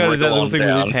 yeah, and he got that little thing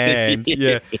with his hand.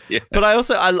 Yeah. But I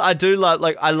also, I do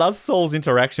like, I love Saul's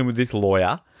interaction with this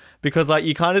lawyer. Because, like,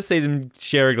 you kind of see them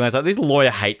share a glance. Like, this lawyer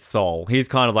hates Saul. He's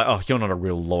kind of like, oh, you're not a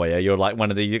real lawyer. You're like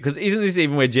one of the... Because isn't this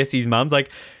even where Jesse's mum's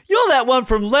like, you're that one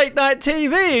from late night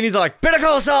TV? And he's like, better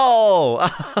call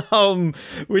Saul!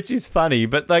 Which is funny.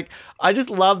 But, like, I just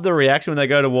love the reaction when they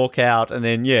go to walk out. And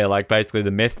then, yeah, like, basically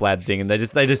the meth lab thing. And they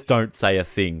just don't say a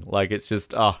thing. Like, it's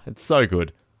just, it's so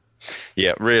good.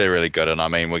 Yeah, really, really good. And I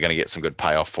mean, we're going to get some good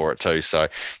payoff for it too. So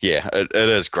yeah, it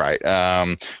is great.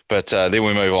 But then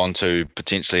we move on to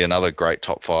potentially another great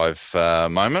top five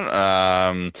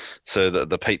moment. So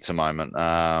the pizza moment.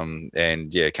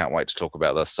 And yeah, can't wait to talk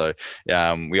about this. So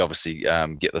we obviously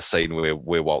get the scene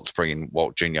where Walt's bringing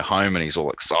Walt Jr. home, and he's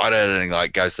all excited, and he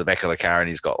like goes to the back of the car, and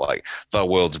he's got like the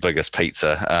world's biggest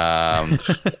pizza.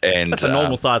 And that's a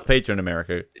normal size pizza in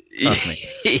America. Trust me.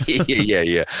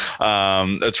 Yeah.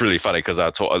 It's really funny because I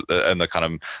talk and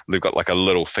they've got like a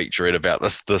little featurette about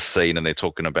this scene, and they're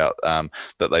talking about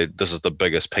that this is the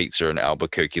biggest pizza in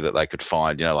Albuquerque that they could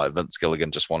find. Like Vince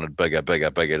Gilligan just wanted bigger,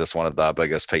 just wanted the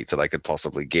biggest pizza they could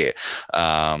possibly get.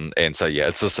 And so yeah,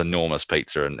 it's this enormous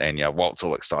pizza, and yeah, Walt's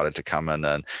all excited to come in,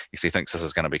 and he thinks this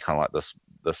is going to be kind of like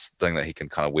this thing that he can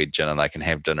kind of wedge in, and they can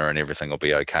have dinner and everything will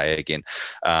be okay again.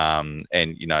 And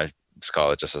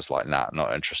Skylar just is like, nah,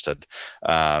 not interested.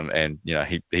 And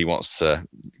he wants to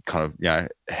kind of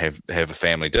have a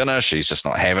family dinner. She's just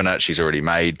not having it. She's already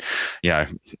made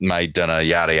dinner,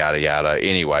 yada yada yada.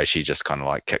 Anyway, she just kind of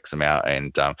like kicks him out,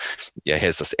 and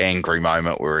has this angry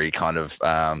moment where he kind of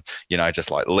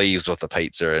just like leaves with the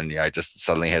pizza, and just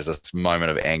suddenly has this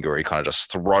moment of anger where he kind of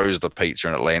just throws the pizza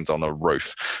and it lands on the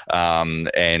roof. And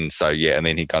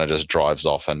then he kind of just drives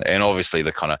off, and obviously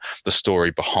the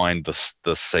story behind this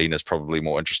scene is probably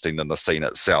more interesting than the scene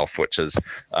itself, which is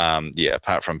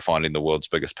apart from finding the world's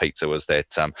biggest pizza, was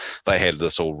that they had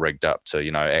this all rigged up to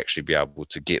actually be able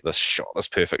to get this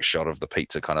perfect shot of the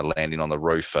pizza kind of landing on the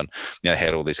roof, and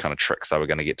had all these kind of tricks they were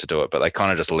going to get to do it, but they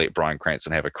kind of just let Bryan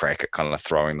Cranston have a crack at kind of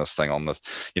throwing this thing on the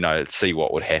see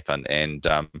what would happen. And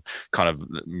kind of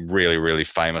really, really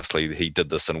famously, he did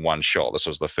this in one shot. This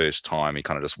was the first time he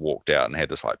kind of just walked out and had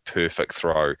this like perfect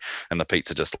throw, and the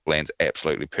pizza just lands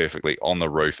absolutely perfectly on the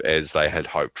roof as they had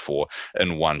hoped for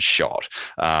in one shot.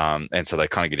 And so they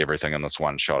kind of get everything in this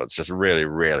one shot. It's just really,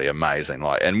 really amazing.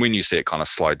 And when you see it kind of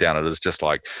slow down, it is just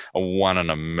like a 1 in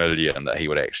a million that he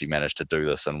would actually manage to do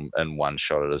this in one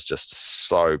shot. It is just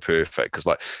so perfect,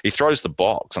 because he throws the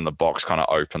box and the box kind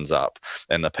of opens up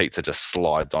and the pizza just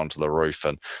slides onto the roof.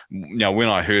 And when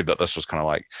I heard that this was kind of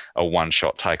like a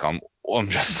one-shot take, I'm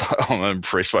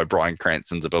impressed by Bryan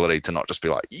Cranston's ability to not just be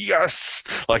like, yes,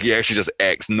 like he actually just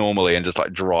acts normally and just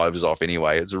like drives off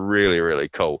anyway. It's really, really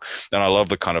cool. And I love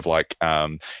the kind of like,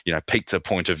 pizza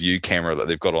point of view camera that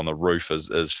they've got on the roof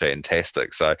is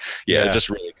fantastic. So it's just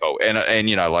really cool. And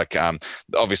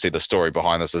obviously the story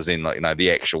behind this is in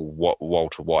the actual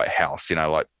Walter White house,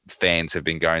 fans have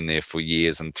been going there for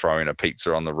years and throwing a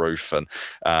pizza on the roof, and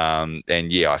I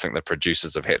think the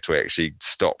producers have had to actually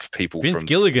stop people. Vince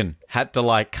Gilligan had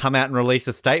to come out and release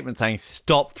a statement saying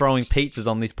stop throwing pizzas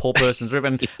on this poor person's roof,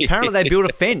 and apparently they built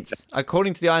a fence.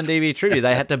 According to the IMDb trivia,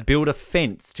 they had to build a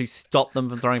fence to stop them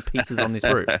from throwing pizzas on this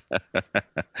roof.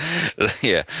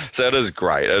 Yeah, so it is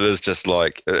great. It is just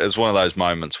it's one of those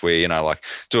moments where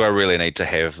do I really need to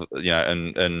have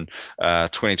in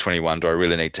 2021, do I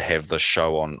really need to have this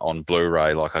show on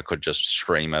Blu-ray? I could just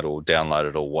stream it or download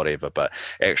it or whatever, but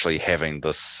actually having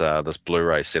this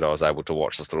Blu-ray set, I was able to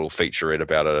watch this little featurette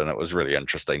about it, and it was really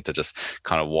interesting to just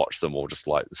kind of watch them all, just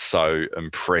so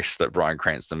impressed that Bryan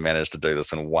Cranston managed to do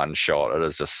this in one shot. It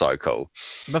is just so cool.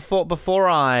 Before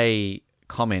I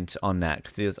comment on that,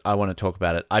 because I want to talk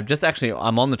about it,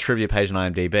 I'm on the trivia page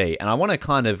on IMDb, and I want to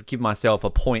kind of give myself a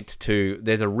point to,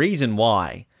 there's a reason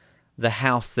why the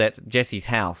house that Jesse's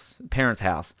house, parents'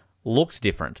 house, looks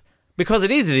different, because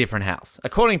it is a different house.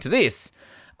 According to this,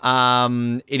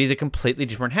 it is a completely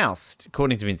different house.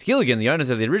 According to Vince Gilligan, the owners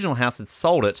of the original house had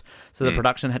sold it, so the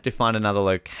production had to find another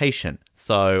location.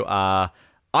 So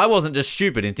I wasn't just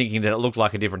stupid in thinking that it looked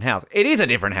like a different house. It is a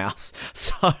different house.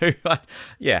 So,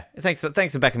 thanks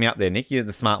for backing me up there, Nick. You're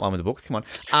the smart one with the books. Come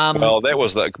on. Well, that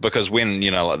was because when,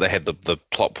 they had the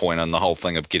plot point and the whole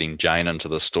thing of getting Jane into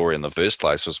the story in the first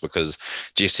place was because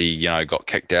Jesse, got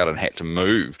kicked out and had to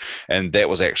move. And that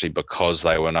was actually because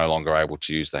they were no longer able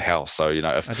to use the house. So,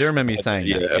 if I do remember you saying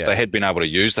that. If they had been able to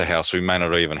use the house, we may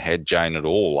not have even had Jane at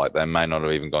all. They may not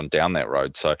have even gone down that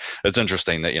road. So it's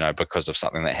interesting that, because of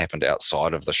something that happened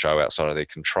outside of the show, outside of their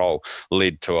control,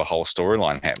 led to a whole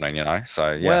storyline happening,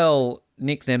 So, yeah. Well,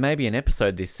 Nick, there may be an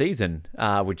episode this season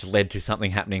which led to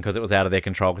something happening because it was out of their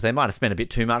control, because they might have spent a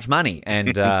bit too much money.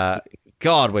 And,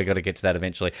 God, we've got to get to that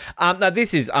eventually. Now,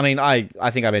 this is, I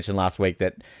think I mentioned last week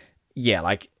that,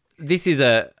 this is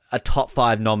a top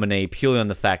 5 nominee purely on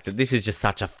the fact that this is just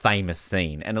such a famous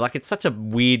scene. And it's such a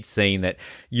weird scene that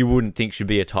you wouldn't think should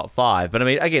be a top 5. But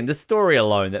again, the story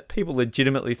alone that people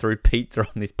legitimately threw pizza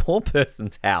on this poor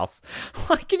person's house.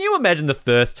 Can you imagine the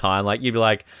first time? You'd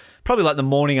be probably the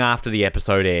morning after the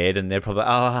episode aired, and they're probably, oh,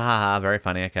 ha, ha, very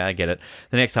funny. Okay, I get it.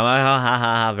 The next time, oh, ha, ha,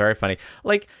 ha, very funny.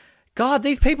 God,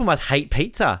 these people must hate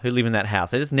pizza who live in that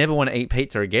house. They just never want to eat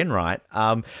pizza again, right?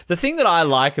 The thing that I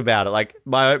like about it,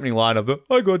 my opening line of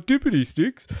I got dippity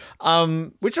sticks,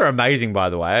 which are amazing, by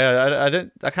the way.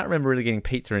 I can't remember really getting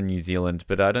pizza in New Zealand,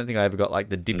 but I don't think I ever got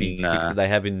the dippy sticks that they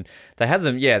have they have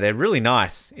them. Yeah, they're really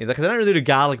nice. Because they don't really do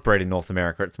garlic bread in North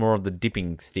America. It's more of the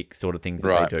dipping stick sort of things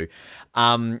that they do.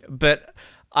 But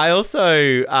I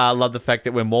also love the fact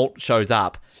that when Walt shows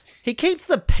up, he keeps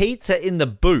the pizza in the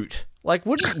boot.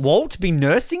 Wouldn't Walt be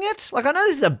nursing it? I know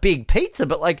this is a big pizza,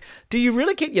 but, do you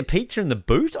really keep your pizza in the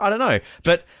boot? I don't know.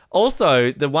 But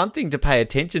also, the one thing to pay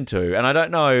attention to, and I don't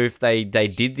know if they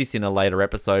did this in a later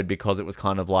episode because it was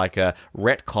kind of like a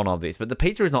retcon of this, but the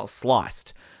pizza is not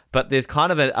sliced. But there's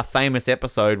kind of a famous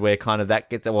episode where kind of that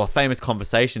gets, well, a famous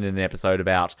conversation in an episode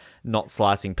about not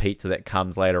slicing pizza that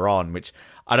comes later on, which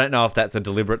I don't know if that's a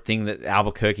deliberate thing that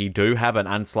Albuquerque do have an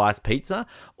unsliced pizza,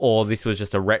 or this was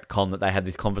just a retcon that they had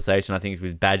this conversation, I think it's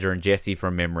with Badger and Jesse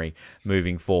from memory,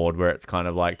 moving forward, where it's kind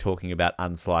of like talking about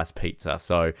unsliced pizza.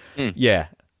 So, yeah.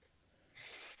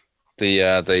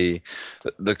 The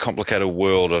complicated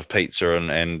world of pizza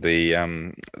and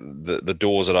the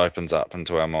doors it opens up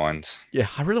into our minds. Yeah,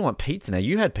 I really want pizza now.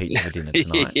 You had pizza for dinner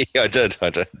tonight. Yeah, I did.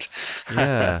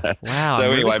 Yeah. Wow. So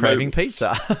I'm anyway, really craving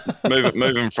pizza.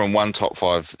 moving from one top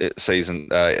 5 season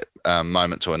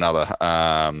moment to another.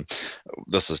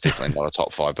 This is definitely not a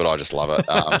top 5, but I just love it.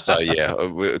 So yeah,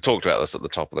 we talked about this at the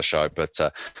top of the show, but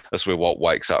this is where Walt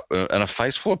wakes up in a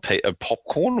face full of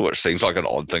popcorn, which seems like an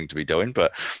odd thing to be doing,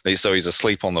 but he's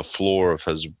asleep on the floor of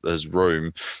his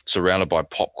room, surrounded by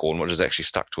popcorn, which is actually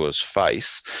stuck to his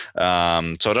face. So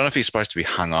I don't know if he's supposed to be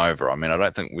hungover. I mean, I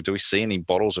don't think, do we see any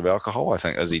bottles of alcohol? I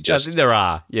think, is he just? I think there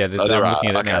are. Yeah, I'm looking at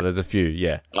it okay. now. There's a few.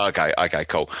 Yeah. Okay,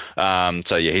 cool.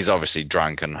 So yeah, he's obviously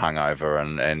drunk and hungover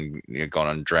and gone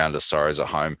and drowned his sorrows at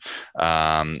home.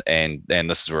 And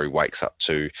this is where he wakes up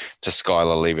to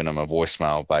Skylar leaving him a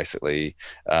voicemail, basically,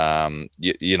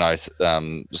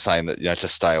 saying that, to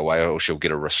stay away or she'll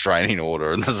get a restraining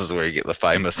order. And this is where you get the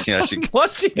famous, I'm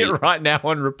watching it right now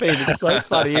on repeat. It's so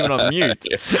funny, even on mute.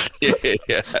 Yeah.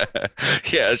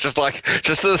 It's just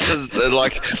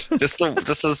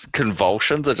this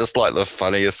convulsions are just like the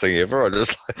funniest thing ever. I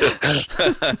just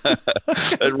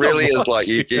it really is like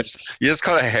you just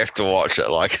kind of have to watch it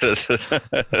like it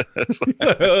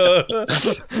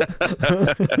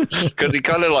because he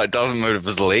kind of like doesn't move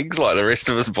his legs like the rest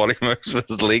of his body moves, but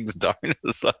his legs don't.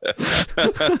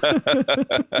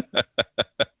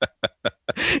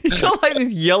 He's got like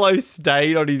this yellow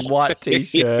stain on his white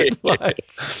t-shirt. Like.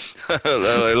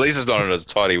 At least it's not in his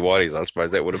tidy whities. I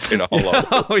suppose that would have been a whole lot.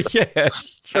 Oh yeah,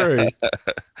 true.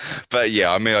 But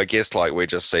yeah, I mean, I guess like we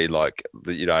just see like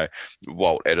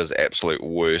Walt at his absolute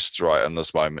worst right in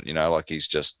this moment. Like he's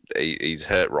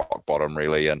hit rock bottom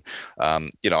really, and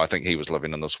I think he was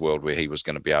living in this world where he was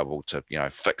going to be able to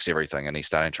fix everything, and he's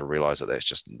starting to realize that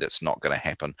that's not going to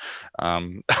happen.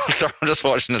 So I'm just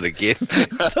watching it again.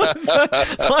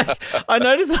 Like I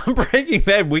noticed on Breaking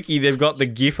Bad Wiki, they've got the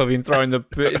GIF of him throwing the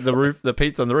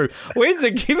pizza on the roof. Where's the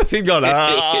GIF of him going?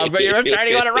 I've got your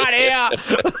restraining order right here.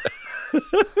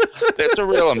 That's a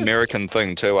real American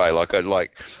thing too, eh? Like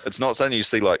it's not something you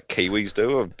see like Kiwis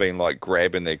do of being like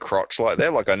grabbing their crotch like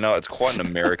that. Like I know it's quite an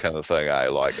American thing, eh?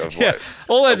 Like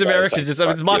all those Americans just.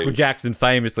 It's Michael Jackson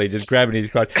famously just grabbing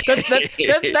his crotch.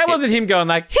 That wasn't him going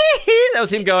like hee hee. That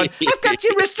was him going, I've got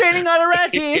your restraining order right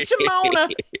here,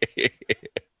 Shimona.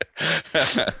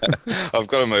 I've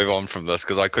got to move on from this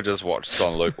because I could just watch this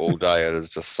on loop all day. It is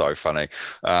just so funny.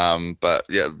 But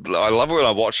yeah, I love it when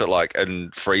I watch it like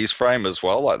in freeze frame as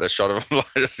well, like the shot of him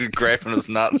like just grabbing his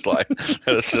nuts. Like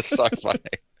it's just so funny.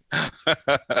 I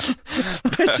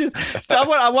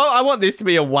want this to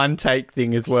be a one take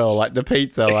thing as well, like the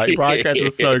pizza. Like Bryan Cranston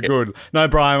was so good. No,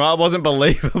 Brian, I wasn't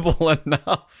believable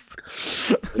enough.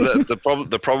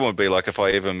 The problem would be like if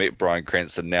I ever met Bryan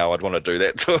Cranston now, I'd want to do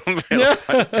that to him.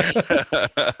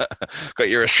 Got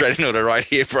your restraining order right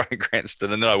here, Bryan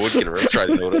Cranston, and then I would get a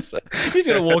restraining order. So. He's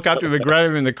going to walk up to him and grab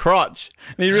him in the crotch,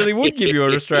 and he really would give you a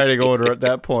restraining order at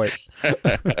that point.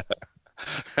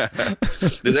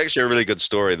 There's actually a really good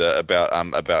story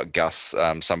about Gus,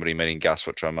 somebody meeting Gus,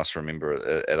 which I must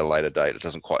remember at a later date. It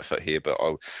doesn't quite fit here, but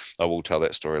I will tell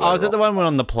that story later. Oh, is it the one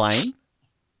on the plane?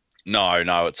 No,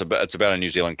 it's about a New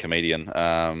Zealand comedian.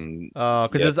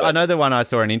 Because I know the one I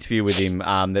saw an interview with him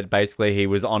that basically he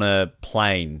was on a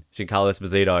plane, Giancarlo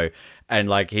Esposito, and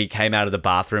like he came out of the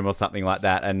bathroom or something like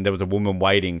that, and there was a woman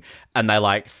waiting, and they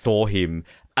like saw him.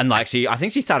 And like I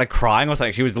think she started crying or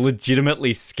something. She was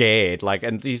legitimately scared. Like,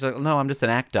 and he's like, "No, I'm just an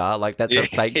actor. Like, that's a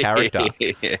fake character."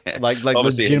 Like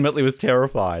legitimately was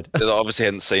terrified. I obviously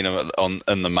hadn't seen him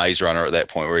in the Maze Runner at that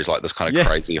point, where he's like this kind of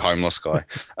crazy homeless guy.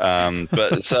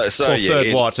 But so or yeah,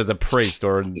 Third Watch as a priest,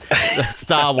 or in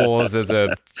Star Wars as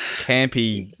a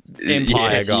campy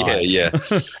Empire guy. Yeah.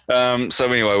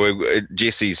 So anyway,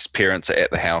 Jesse's parents are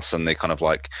at the house, and they're kind of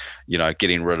like,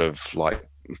 getting rid of like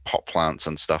pot plants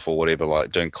and stuff or whatever,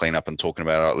 like doing cleanup and talking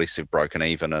about it. At least they've broken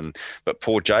even. But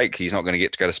poor Jake, he's not going to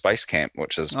get to go to space camp,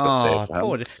 which is a bit sad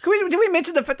for him. Did we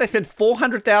mention the fact they spent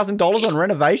 $400,000 on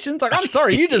renovations? Like, I'm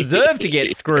sorry, you deserve to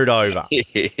get screwed over. Yeah,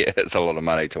 it's a lot of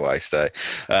money to waste, eh?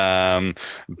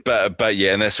 But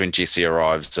yeah, and that's when Jesse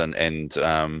arrives and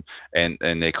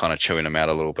they're kind of chewing him out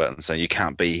a little bit and saying, you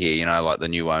can't be here, like the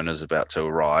new owner's about to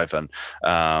arrive, and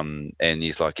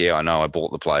he's like, yeah, I know, I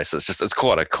bought the place. It's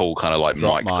quite a cool kind of like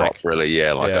Mike mic drop, really.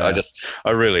 Yeah, like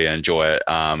I really enjoy it,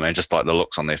 and just like the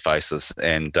looks on their faces.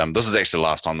 And this is actually the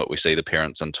last time that we see the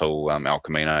parents until El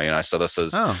Camino, you know. So this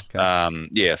is,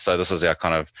 so this is our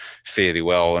kind of fairly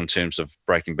well in terms of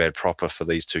Breaking Bad proper for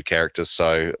these two characters.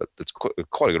 So it's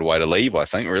quite a good way to leave, I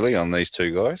think, really, on these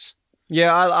two guys.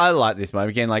 Yeah, I like this moment.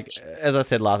 Again, like, as I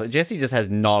said last week, Jesse just has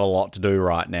not a lot to do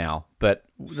right now. But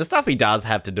the stuff he does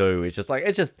have to do is just like,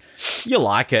 it's just, you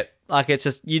like it. Like, it's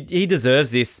just, he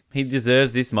deserves this. He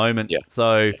deserves this moment. Yeah.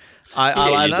 So,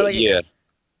 I know, like,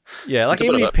 yeah, like,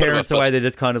 even his parents, the way they're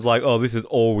just kind of like, oh, this is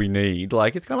all we need.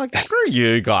 Like, it's kind of like, screw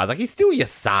you guys. Like, he's still your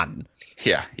son.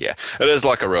 Yeah, it is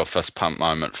like a real fist pump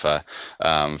moment for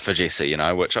Jesse, you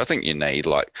know, which I think you need.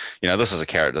 Like, you know, this is a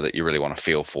character that you really want to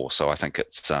feel for, so I think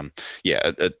it's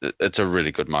it's a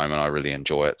really good moment. I really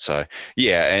enjoy it. So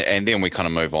yeah, and then we kind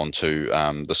of move on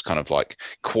to this kind of like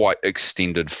quite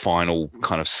extended final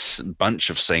kind of bunch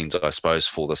of scenes, I suppose,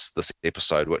 for this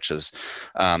episode, which is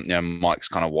you know, Mike's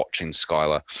kind of watching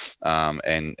Skylar,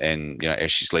 and you know,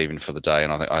 as she's leaving for the day,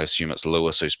 and I assume it's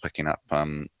Lewis who's picking up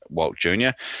Walt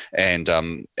Jr. and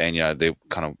you know,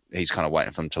 he's kind of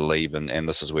waiting for him to leave, and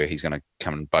this is where he's going to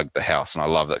come and bug the house. And I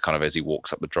love that kind of as he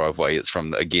walks up the driveway, it's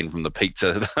from the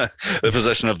pizza, the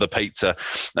position of the pizza,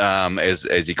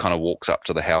 as he kind of walks up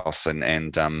to the house,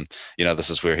 and you know, this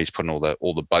is where he's putting all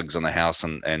the bugs in the house,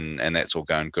 and that's all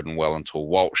going good and well until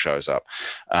Walt shows up,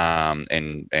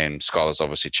 and Skylar's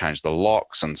obviously changed the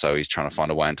locks, and so he's trying to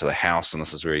find a way into the house, and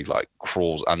this is where he like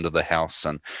crawls under the house,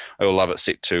 and I love it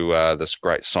set to this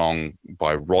great song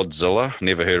by Rodzilla.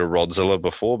 Never heard of Rodzilla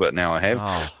before, but now I have.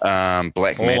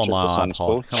 Black Magic, the song's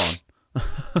called. Come on.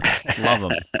 Love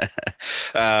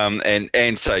them.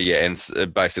 And so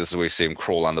basically this is where we see him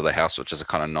crawl under the house, which is a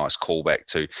kind of nice callback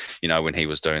to, you know, when he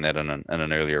was doing that in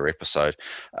an earlier episode.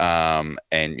 And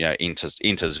you know,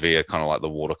 enters via kind of like the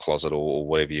water closet or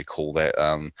whatever you call that.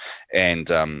 And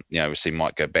you know, we see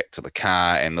Mike go back to the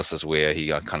car, and this is where he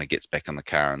kind of gets back in the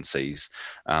car and sees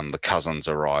the cousins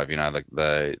arrive. You know,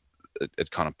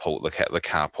 it kind of the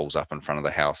car pulls up in front of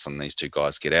the house, and these two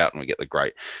guys get out, and we get the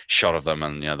great shot of them,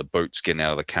 and you know, the boots getting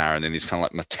out of the car, and then these kind of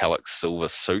like metallic silver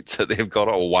suits that they've got,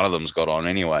 or one of them's got on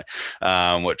anyway,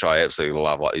 which I absolutely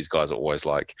love. Like, these guys are always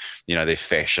like, you know, their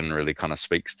fashion really kind of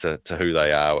speaks to who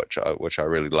they are, which I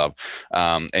really love.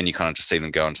 And you kind of just see them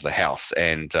go into the house,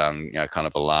 and you know, kind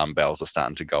of alarm bells are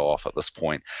starting to go off at this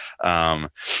point. And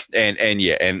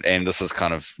this is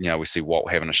kind of, you know, we see Walt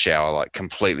having a shower, like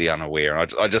completely unaware,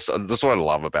 and this is what I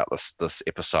love about this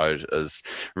episode, is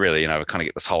really, you know, we kind of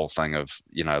get this whole thing of,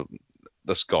 you know,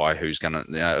 this guy who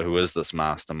is this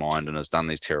mastermind and has done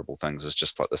these terrible things is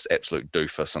just like this absolute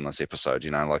doofus in this episode,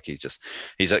 you know, like he's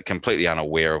completely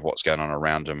unaware of what's going on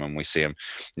around him, and we see him,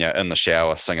 you know, in the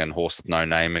shower singing Horse with No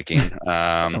Name again.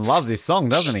 He loves this song,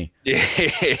 doesn't he? Yeah,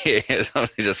 he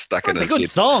just stuck in his head. It's a good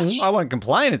song. I won't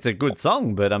complain. It's a good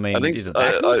song, but I mean, is it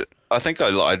that good? I think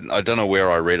I don't know where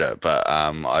I read it, but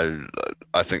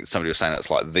I think somebody was saying it's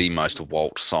like the most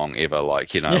Walt song ever.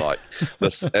 Like, you know, like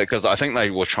this, because I think they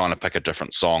were trying to pick a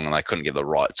different song and they couldn't get the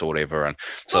rights or whatever. And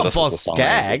so this is the song.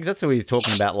 Skaggs, that's who he was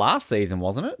talking about last season,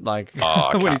 wasn't it? Like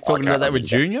when he's talking about that with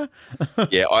Junior.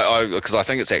 Yeah, I because I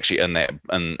think it's actually in that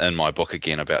in my book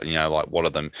again about, you know, like what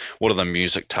are the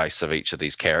music tastes of each of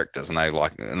these characters, and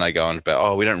they go on about,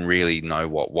 oh, we don't really know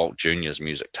what Walt Junior's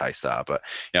music tastes are, but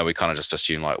you know, we kind of just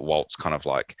assume like Walt's kind of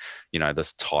like, you know,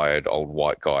 this tired old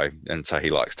white guy, and so he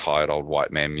likes tired old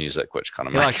white man music, which kind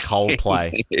of makes likes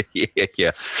Coldplay.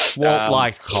 yeah. Walt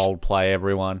likes Coldplay,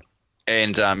 everyone.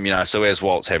 And, you know, so as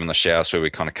Walt's having the shower, so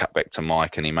we kind of cut back to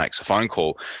Mike, and he makes a phone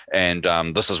call. And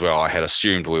this is where I had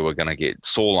assumed we were going to get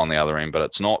Saul on the other end, but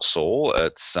it's not Saul.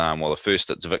 It's, well, at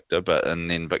first it's Victor, and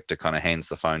then Victor kind of hands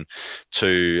the phone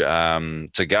to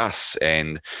Gus.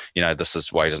 And, you know, this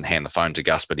is why he doesn't hand the phone to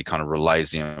Gus, but he kind of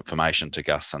relays the information to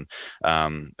Gus. And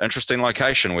interesting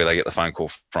location where they get the phone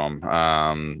call from,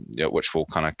 yeah, which we'll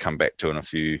kind of come back to in a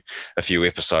few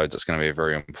episodes. It's going to be a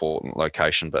very important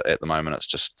location, but at the moment it's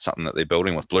just something that they're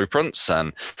building with blueprints,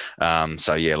 and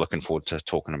so yeah, looking forward to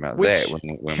talking about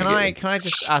that. Can I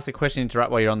just ask a question,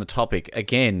 interrupt while you're on the topic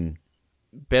again?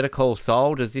 Better Call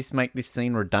Saul, does this make this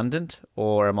scene redundant,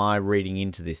 or am I reading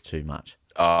into this too much?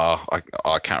 I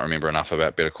can't remember enough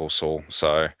about Better Call Saul,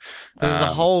 so there's a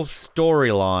whole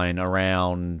storyline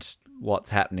around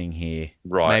what's happening here.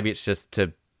 Right? Maybe it's just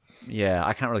to Yeah,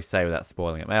 I can't really say without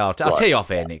spoiling it. I'll Right. tell you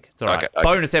off air, Nick. It's all right. Okay.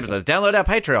 Bonus episodes. Download our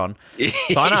Patreon.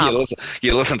 Sign up.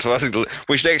 You listen to us.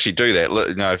 We should actually do that.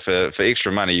 You know, for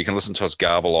extra money, you can listen to us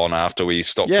garble on after we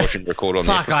stop pushing record on.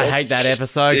 Fuck, the episode. I hate that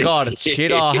episode. God, it's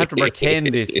shit. I have to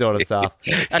pretend this sort of stuff.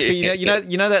 Actually,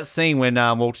 you know that scene when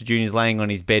Walter Jr. is laying on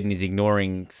his bed and he's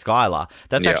ignoring Skylar.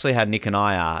 That's actually how Nick and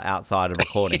I are outside of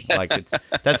recording. Like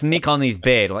that's Nick on his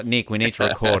bed. Like, Nick, we need to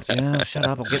record. Yeah, shut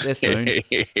up. I'll get there soon.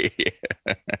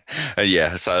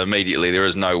 Yeah. So immediately there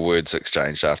is no words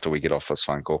exchanged after we get off this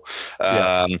phone call.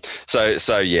 So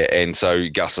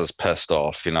Gus is pissed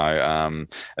off, you know, and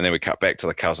then we cut back to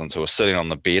the cousins who are sitting on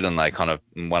the bed, and they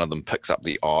one of them picks up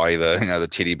the eye, the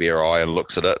teddy bear eye, and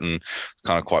looks at it, and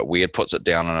kind of quite weird, puts it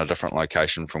down in a different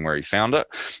location from where he found it,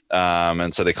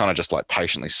 and so they're kind of just like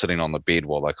patiently sitting on the bed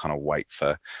while they kind of wait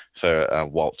for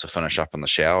Walt to finish up in the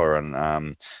shower,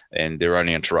 and they're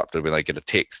only interrupted when they get a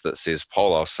text that says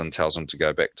Polos and tells them to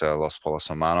go back to Los Polos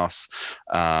Hermanos,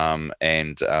 and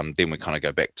then we kind of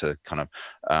go back to kind of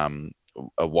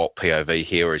a Walt POV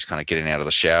here where he's kind of getting out of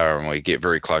the shower, and we get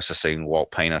very close to seeing Walt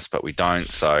penis, but we don't.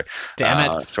 So damn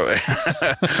it! It's probably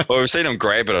well, we've seen him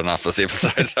grab it enough this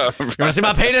episode. So you want to see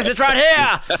my penis? It's right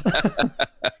here.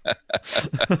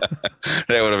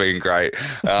 That would have been great.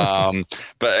 So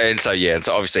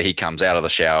obviously he comes out of the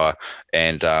shower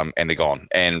and they're gone.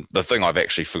 And the thing I've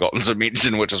actually forgotten to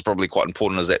mention, which is probably quite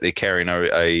important, is that they're carrying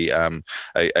a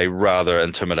rather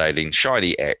intimidating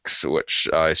shiny axe, which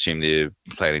I assume they're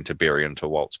planning to bury into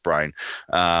Walt's brain.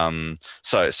 And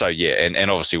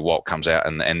obviously Walt comes out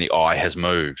and the eye has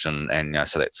moved, and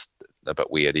so that's a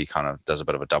bit weird. He kind of does a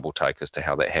bit of a double take as to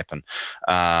how that happened,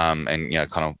 and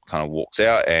kind of walks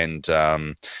out, and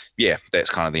that's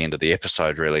kind of the end of the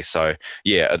episode, really. So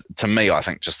to me, I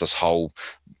think just this whole,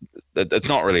 it's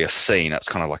not really a scene, it's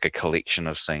kind of like a collection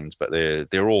of scenes, but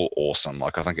they're all awesome.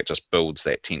 Like, I think it just builds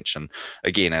that tension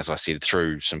again, as I said,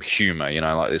 through some humor,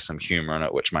 like there's some humor in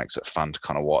it which makes it fun to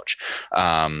kind of watch.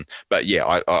 I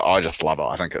just love it.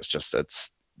 I think it's just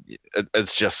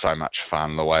so much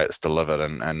fun the way it's delivered,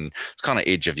 and it's kind of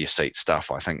edge of your seat stuff.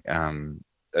 I think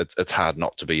it's hard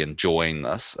not to be enjoying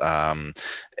this, and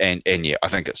I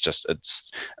think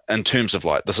it's in terms of,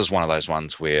 like, this is one of those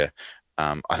ones where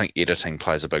I think editing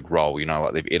plays a big role.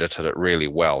 Like, they've edited it really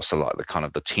well, so like the kind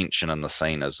of the tension in the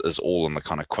scene is all in the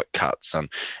kind of quick cuts and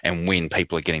when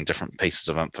people are getting different pieces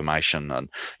of information, and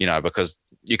because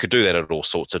you could do that at all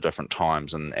sorts of different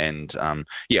times, and I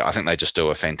think they just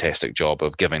do a fantastic job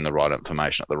of giving the right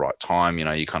information at the right time.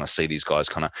 You kind of see these guys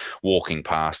kind of walking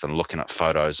past and looking at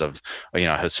photos of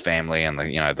his family, and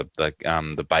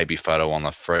the baby photo on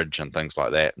the fridge and things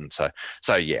like that, and so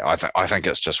I think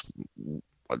it's just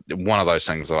one of those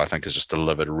things that I think is just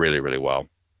delivered really, really well.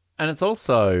 And it's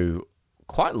also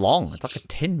quite long. It's like a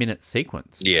 10-minute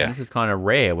sequence. Yeah. And this is kind of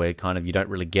rare, where kind of you don't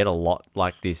really get a lot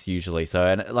like this usually.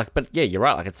 So, but yeah, you're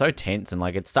right. Like, it's so tense, and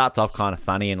like it starts off kind of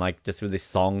funny, and like just with this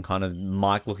song, kind of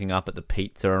Mike looking up at the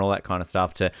pizza and all that kind of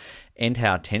stuff, to end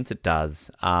how tense it does.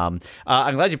 I'm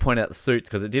glad you pointed out the suits,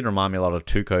 because it did remind me a lot of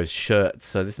Tuco's shirts.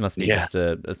 So this must be just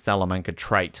a Salamanca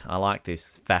trait. I like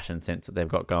this fashion sense that they've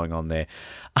got going on there.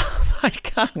 I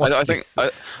can't watch I think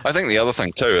the other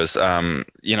thing too is,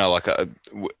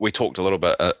 we talked a little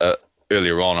bit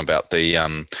earlier on about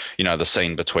the the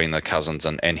scene between the cousins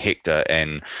and Hector,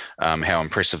 and how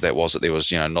impressive that was, that there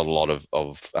was not a lot of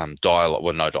dialogue,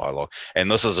 well, no dialogue, and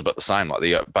this is a bit the same. Like,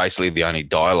 basically the only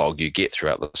dialogue you get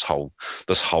throughout this whole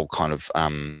kind of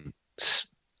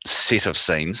set of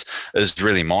scenes is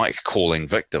really Mike calling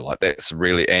Victor. Like, that's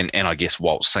really, and I guess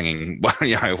Walt singing,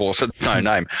 Walt's no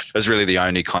name, is really the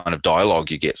only kind of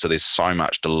dialogue you get. So there's so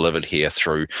much delivered here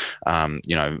through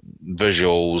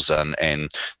visuals and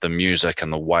the music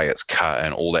and the way it's cut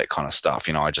and all that kind of stuff.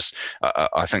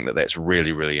 I think that's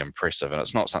really, really impressive, and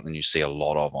it's not something you see a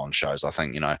lot of on shows. I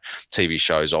think TV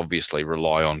shows obviously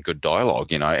rely on good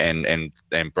dialogue, and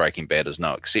Breaking Bad is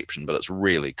no exception, but it's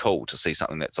really cool to see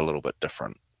something that's a little bit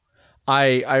different.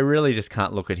 I really just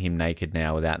can't look at him naked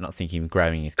now without not thinking him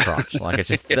grabbing his crotch. Like, it's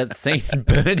just that scene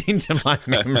burned into my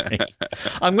memory.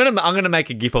 I'm gonna make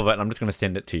a gif of it, and I'm just gonna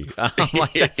send it to you.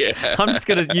 I'm just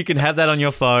gonna. You can have that on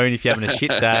your phone if you're having a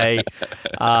shit day.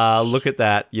 Look at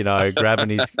that,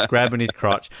 grabbing his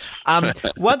crotch.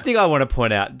 One thing I want to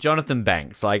point out, Jonathan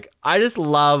Banks. Like, I just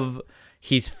love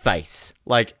his face,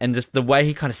 like, and just the way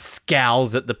he kind of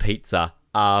scowls at the pizza.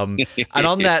 And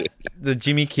on that, the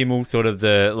Jimmy Kimmel, sort of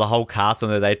the whole cast on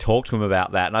there, they talk to him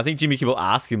about that. And I think Jimmy Kimmel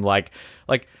asked him, like,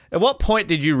 at what point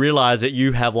did you realize that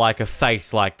you have like a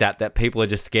face like that people are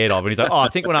just scared of? And he's like, I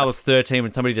think when I was 13,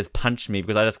 when somebody just punched me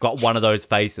because I just got one of those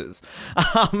faces.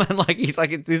 And like, he's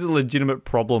like, this is a legitimate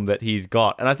problem that he's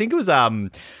got. And I think it was,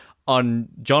 on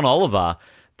John Oliver,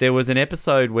 there was an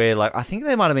episode where, like, I think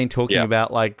they might have been talking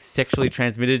about, like, sexually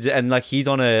transmitted, and, like, he's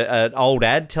on an old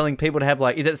ad telling people to have,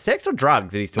 like, is it sex or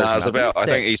drugs that he's talking about? I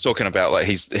think he's talking about, like,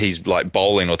 he's like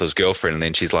bowling with his girlfriend, and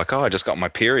then she's like, "Oh, I just got my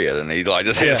period," and he like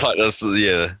just has like this,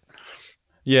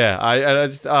 Yeah, I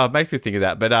just it makes me think of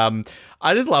that. But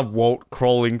I just love Walt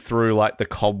crawling through like the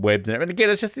cobwebs and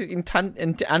again, it's just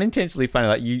unintentionally funny.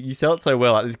 Like you sell it so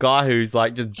well. Like this guy who's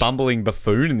like just bumbling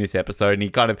buffoon in this episode, and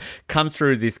he kind of comes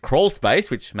through this crawl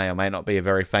space, which may or may not be a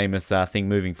very famous thing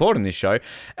moving forward in this show,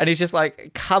 and he's just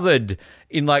like covered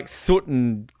in like soot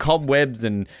and cobwebs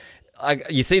and.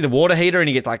 You see the water heater and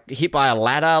he gets like hit by a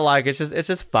ladder. Like it's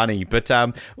just funny. But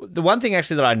the one thing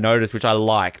actually that I noticed, which I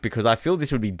like, because I feel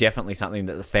this would be definitely something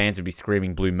that the fans would be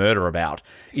screaming blue murder about,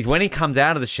 is when he comes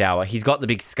out of the shower, he's got the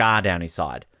big scar down his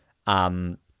side.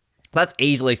 That's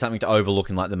easily something to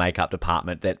overlook in like the makeup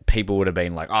department that people would have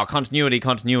been like, oh,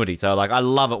 continuity. So like I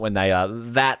love it when they are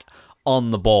that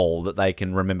on the ball that they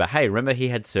can remember, hey, remember he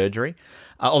had surgery?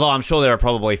 Although I'm sure there are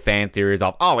probably fan theories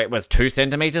of, oh, it was 2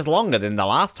 centimeters longer than the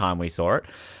last time we saw it.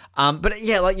 But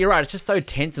yeah, like you're right. It's just so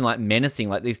tense and like menacing.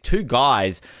 Like these two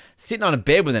guys sitting on a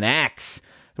bed with an axe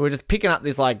who are just picking up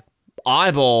this like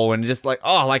eyeball and just like,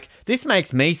 oh, like this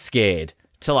makes me scared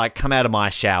to like come out of my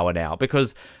shower now,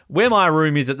 because where my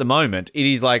room is at the moment, it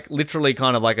is like literally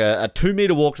kind of like a 2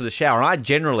 meter walk to the shower. And I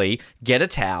generally get a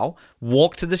towel,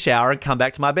 walk to the shower and come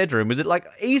back to my bedroom with it like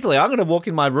easily. I'm going to walk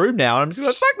in my room now and I'm just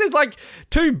like, fuck, there's like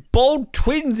 2 bald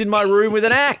twins in my room with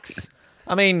an axe.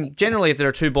 I mean, generally if there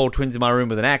are 2 bald twins in my room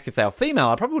with an axe, if they were female,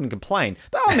 I probably wouldn't complain.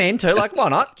 But I'm men too, like why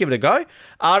not? Give it a go.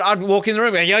 I'd walk in the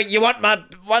room and go, you want my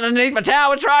one underneath my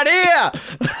towel? It's right here.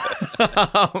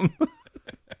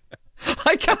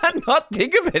 I can't not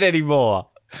think of it anymore.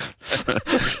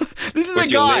 This is a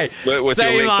guy. With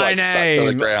say your legs my like name. stuck to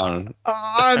the ground.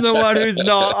 I'm the one who's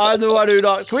not. I'm the one who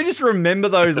not. Can we just remember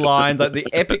those lines, like the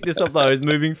epicness of those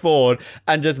moving forward,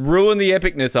 and just ruin the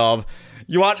epicness of,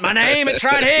 you want my name? It's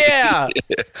right here.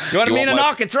 You want me to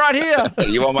knock? It's right here.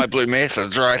 You want my blue meth?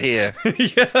 It's right here.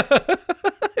 Yeah.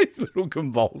 His little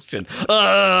convulsion.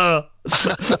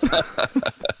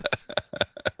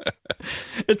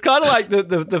 It's kind of like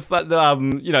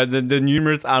the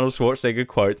numerous Arnold Schwarzenegger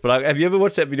quotes. But have you ever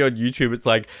watched that video on YouTube? It's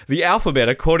like the alphabet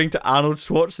according to Arnold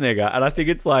Schwarzenegger, and I think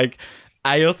it's like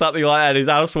A or something like that. Is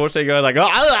Arnold Schwarzenegger like?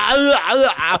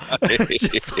 It's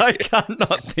just, I can't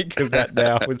not think of that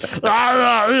now.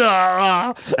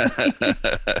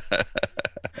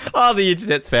 Oh, the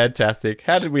internet's fantastic.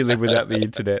 How did we live without the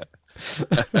internet?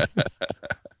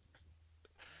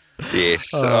 Yes.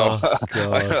 Oh,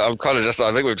 God. I'm kind of just,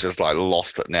 I think we've just like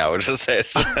lost it now. It just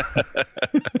has.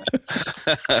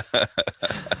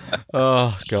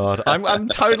 Oh, God. I'm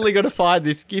totally going to find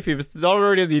this GIF. If it's not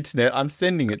already on the internet, I'm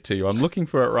sending it to you. I'm looking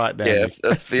for it right now. Yeah,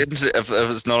 if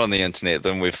it's not on the internet,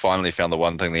 then we've finally found the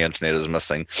one thing the internet is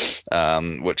missing,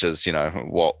 which is,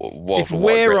 what if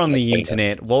we're on the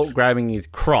internet, Walt grabbing his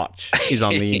crotch is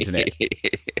on the internet.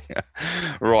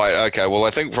 Right, okay. Well,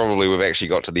 I think probably we've actually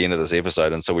got to the end of this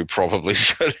episode, and so we probably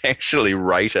should actually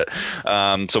rate it.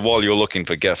 So while you're looking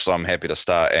for GIFs, I'm happy to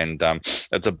start, and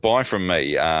it's a buy from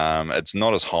me. It's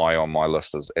not as high on my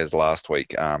list as last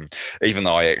week, even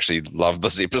though I actually love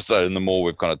this episode, and the more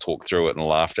we've kind of talked through it and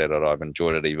laughed at it, I've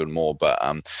enjoyed it even more. But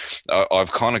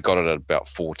I've kind of got it at about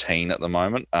 14 at the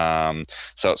moment.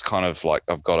 So it's kind of like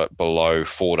I've got it below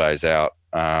 4 Days Out.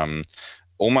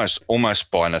 Almost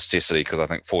by necessity, because I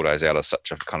think 4 Days Out is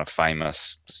such a kind of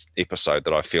famous episode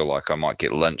that I feel like I might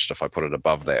get lynched if I put it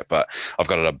above that. But I've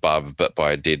got it above, but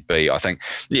by a dead B. I think,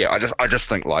 I just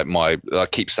think like I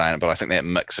keep saying it, but I think that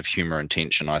mix of humor and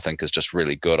tension I think is just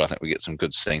really good. I think we get some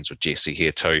good scenes with Jesse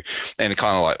here too, and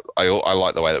kind of like I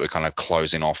like the way that we're kind of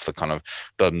closing off the kind of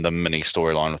the mini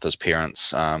storyline with his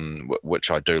parents,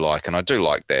 which I do like, and I do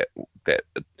like that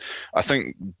I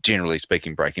think generally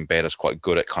speaking Breaking Bad is quite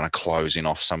good at kind of closing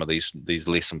off some of these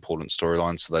less important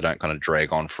storylines, so they don't kind of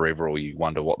drag on forever or you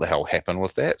wonder what the hell happened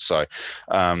with that. So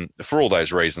for all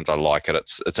those reasons I like it.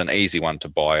 It's an easy one to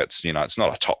buy. It's it's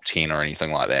not a top 10 or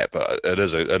anything like that, but it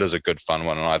is a good fun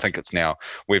one, and I think it's now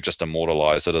we've just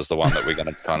immortalized it as the one that we're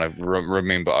going to kind of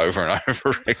remember over and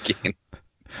over again.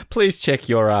 Please check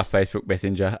your Facebook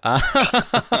Messenger.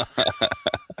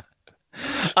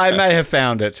 I may have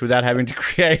found it without having to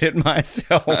create it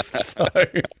myself. So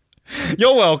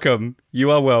you're welcome. You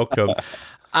are welcome.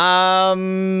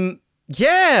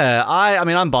 Yeah, I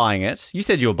mean, I'm buying it. You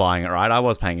said you were buying it, right? I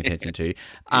was paying attention to you.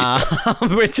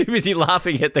 We're too busy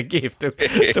laughing at the gift to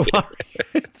worry.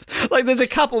 It's, like, there's a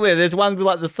couple there. There's one with,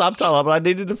 like, the subtitle, but I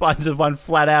needed to find just one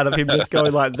flat out of him just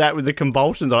going like that with the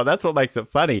convulsions on it. That's what makes it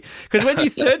funny. Because when you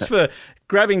search for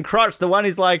grabbing crotch. The one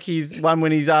is like he's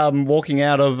when he's walking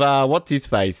out of what's his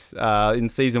face in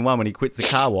season 1 when he quits the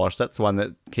car wash. That's the one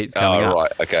that keeps coming up. Oh,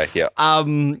 right. Okay. Yeah.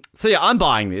 So yeah, I'm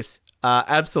buying this.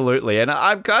 Absolutely. And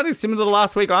I'm kind of similar to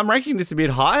last week. I'm ranking this a bit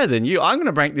higher than you. I'm going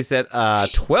to rank this at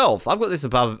 12th. I've got this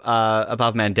above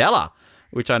Mandela,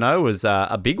 which I know was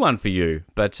a big one for you.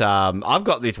 But I've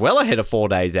got this well ahead of 4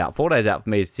 Days Out. 4 Days Out for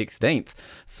me is 16th.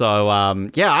 So,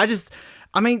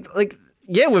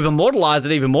 we've immortalized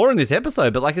it even more in this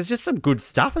episode, but it's just some good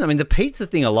stuff. And I mean, the pizza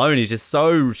thing alone is just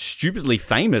so stupidly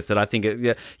famous that I think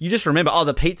you just remember,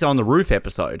 the pizza on the roof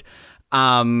episode.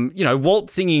 Walt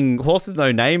singing Horse with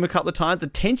No Name a couple of times. The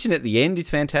tension at the end is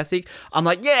fantastic. I'm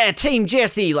like, yeah, Team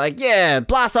Jesse,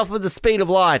 blast off with the speed of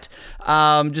light.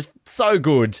 Just so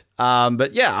good.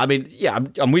 But yeah, I mean, yeah,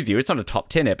 I'm with you. It's not a top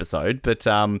 10 episode, but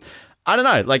I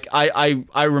don't know.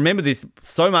 I remember this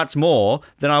so much more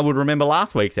than I would remember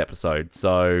last week's episode.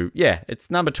 So yeah,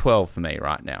 it's number 12 for me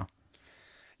right now.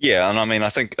 Yeah, and I mean, I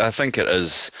think it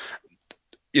is.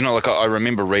 I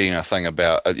remember reading a thing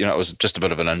about, it was just a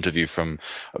bit of an interview from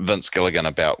Vince Gilligan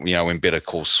about, when Better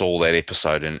Call Saul, that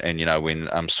episode, and when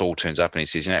Saul turns up and he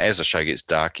says, as the show gets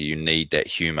darker, you need that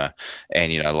humor,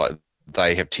 and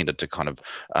they have tended to kind of,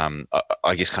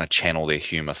 I guess, kind of channel their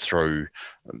humor through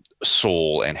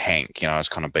Saul and Hank, as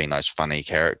kind of being those funny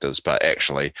characters. But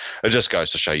actually, it just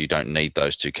goes to show you don't need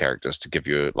those two characters to give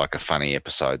you a funny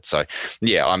episode. So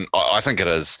yeah, I think it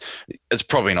is. It's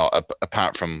probably not,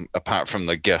 apart from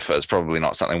the GIF, it's probably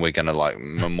not something we're going to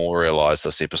memorialize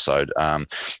this episode.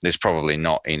 There's probably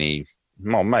not any.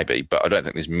 Well, maybe, but I don't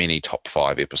think there's many top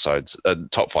 5 episodes,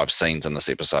 top 5 scenes in this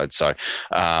episode. So,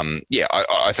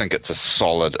 I think it's a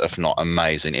solid, if not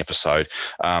amazing, episode.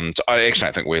 So I actually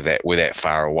don't think we're that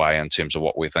far away in terms of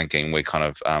what we're thinking. We're kind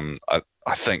of,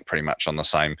 I think, pretty much on the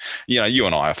same. You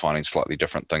and I are finding slightly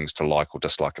different things to like or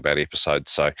dislike about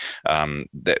episodes, so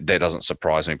that doesn't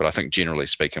surprise me. But I think, generally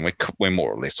speaking, we're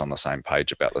more or less on the same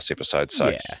page about this episode.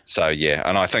 So yeah,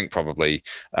 and I think probably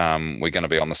we're going to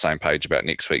be on the same page about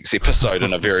next week's episode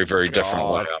in a very, very different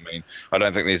way. I mean, I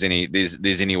don't think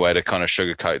there's any way to kind of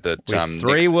sugarcoat that. With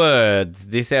 3 words,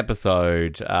 this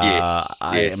episode. Yes.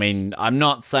 I mean, I'm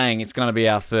not saying it's going to be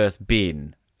our first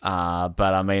bin. But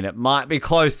I mean, it might be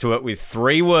close to it with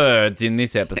 3 words in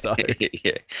this episode.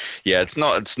 yeah, it's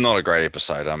not a great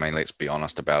episode. I mean, let's be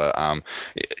honest about it.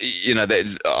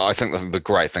 I think the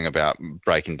great thing about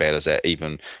Breaking Bad is that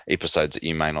even episodes that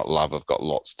you may not love have got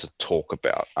lots to talk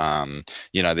about.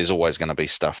 There's always going to be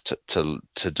stuff to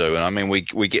do, and I mean,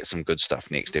 we get some good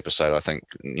stuff next episode. I think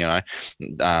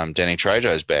Danny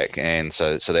Trejo's back, and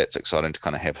so that's exciting to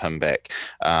kind of have him back.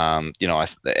 I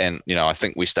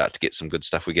think we start to get some good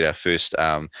stuff. We get our first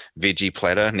veggie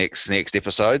platter next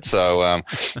episode, so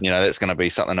that's going to be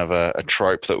something of a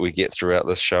trope that we get throughout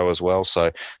this show as well.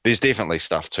 So there's definitely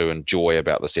stuff to enjoy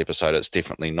about this episode. It's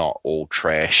definitely not all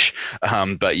trash,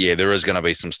 but yeah, there is going to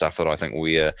be some stuff that I think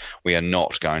we are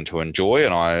not going to enjoy.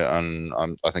 And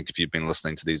I think if you've been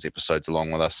listening to these episodes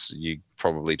along with us, you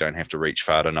probably don't have to reach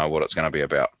far to know what it's going to be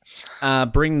about.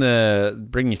 Bring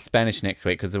your Spanish next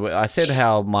week, because I said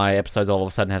how my episodes all of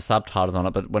a sudden have subtitles on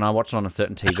it, but when I watch it on a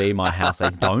certain TV in my house, they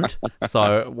don't.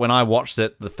 So when I watched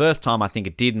it the first time, I think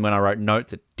it did, and when I wrote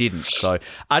notes, it didn't. So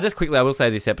I will say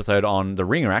this episode on The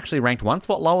Ringer actually ranked 1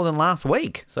 spot lower than last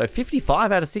week. So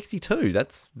 55 out of 62.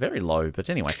 That's very low, but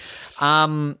anyway.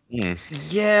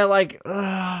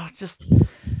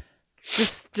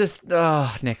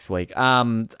 Next week.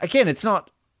 Again, it's not.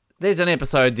 There's an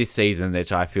episode this season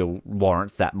that I feel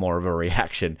warrants that more of a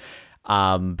reaction.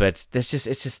 But it's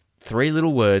just 3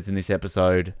 little words in this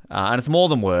episode, and it's more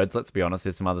than words. Let's be honest.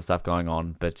 There's some other stuff going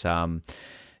on, but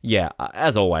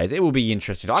as always, it will be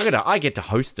interesting. I get to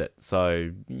host it,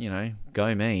 so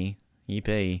go me,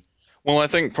 yippee. Well, I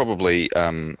think probably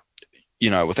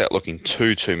without looking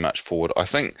too much forward, I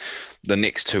think the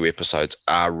next 2 episodes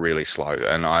are really slow,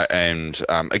 and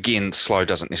again, slow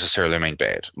doesn't necessarily mean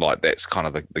bad. That's kind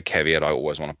of the caveat I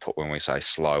always want to put when we say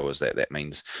slow, is that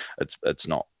means it's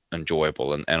not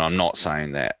enjoyable, and I'm not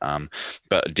saying that,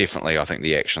 but definitely I think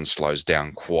the action slows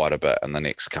down quite a bit in the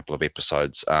next couple of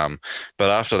episodes,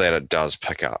 but after that it does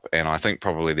pick up, and I think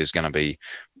probably there's going to be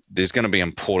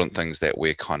important things that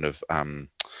we're kind of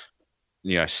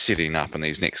setting up in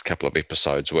these next couple of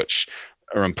episodes, which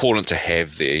are important to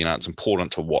have there. It's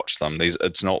important to watch them.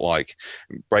 It's not like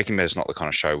Breaking Bad is not the kind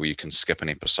of show where you can skip an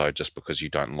episode just because you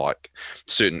don't like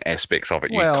certain aspects of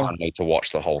it. You kind of need to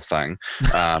watch the whole thing.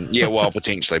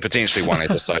 Potentially one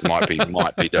episode might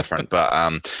be different,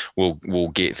 but we'll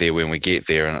get there when we get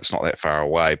there, and it's not that far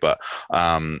away. But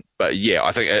yeah,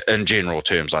 I think in general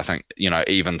terms, I think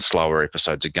even slower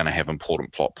episodes are going to have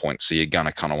important plot points, so you're going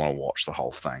to kind of want to watch the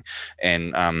whole thing.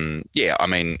 And I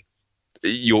mean,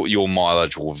 your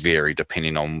mileage will vary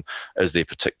depending on is there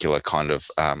particular kind of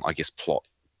I guess plot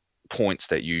points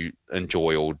that you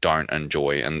enjoy or don't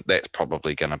enjoy, and that's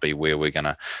probably going to be where we're going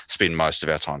to spend most of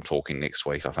our time talking next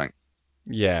week, I think.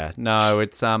 Yeah, no,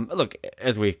 it's look,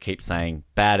 as we keep saying,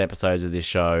 bad episodes of this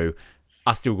show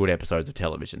are still good episodes of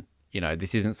television.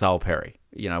 This isn't Soul Perry.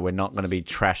 We're not going to be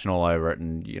trashing all over it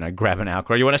and grabbing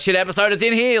alcohol. You want a shit episode? It's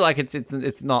in here. Like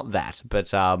it's not that.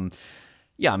 But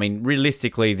yeah, I mean,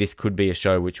 realistically, this could be a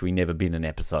show which we never been an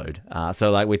episode.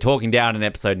 So like we're talking down an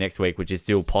episode next week, which is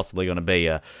still possibly going to be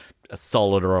a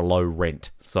solid or a low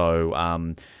rent.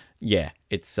 So yeah,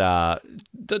 it's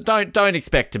don't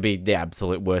expect to be the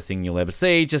absolute worst thing you'll ever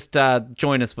see. Just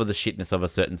join us for the shitness of a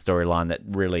certain storyline that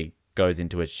really goes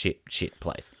into a shit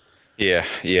place. Yeah.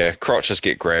 Crotches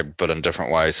get grabbed, but in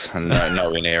different ways, and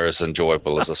nowhere near as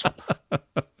enjoyable as this one.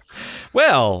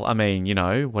 Well, I mean,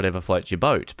 whatever floats your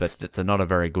boat, but it's not a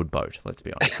very good boat, let's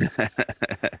be honest.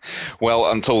 Well,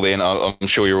 until then, I'm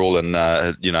sure you're all in,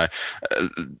 on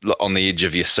the edge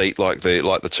of your seat, like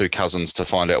the two cousins, to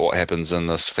find out what happens in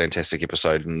this fantastic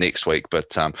episode next week.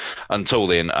 But until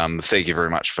then, thank you very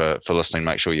much for listening.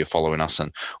 Make sure you're following us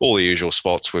in all the usual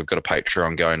spots. We've got a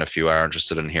Patreon going if you are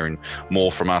interested in hearing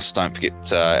more from us. Don't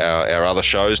forget our other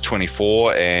shows,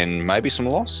 24 and maybe some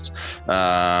Lost.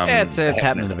 It's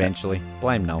happening eventually.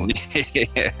 Blame no one.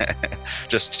 Yeah.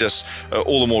 Just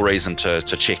all the more reason to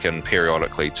check in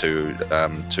periodically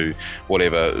to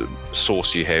whatever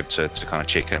source you have to kind of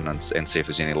check in and see if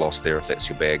there's any Lost there, if that's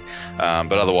your bag.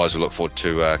 But otherwise, we look forward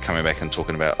to coming back and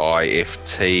talking about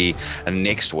IFT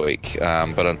next week.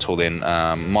 But until then,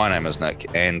 my name is Nick,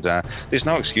 and there's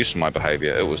no excuse for my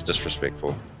behaviour. It was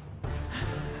disrespectful.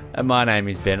 And my name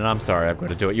is Ben, and I'm sorry I've got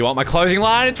to do it. You want my closing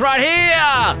line? It's right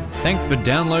here! Thanks for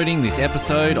downloading this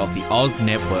episode of the Oz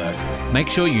Network. Make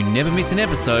sure you never miss an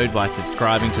episode by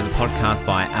subscribing to the podcast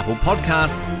via Apple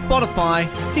Podcasts, Spotify,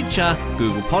 Stitcher,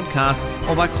 Google Podcasts,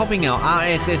 or by copying our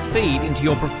RSS feed into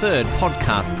your preferred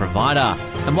podcast provider.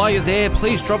 And while you're there,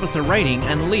 please drop us a rating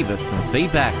and leave us some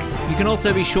feedback. You can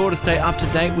also be sure to stay up to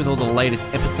date with all the latest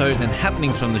episodes and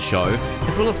happenings from the show,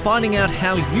 as well as finding out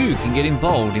how you can get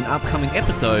involved in upcoming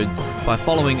episodes by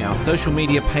following our social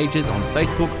media pages on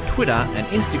Facebook, Twitter, and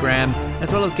Instagram,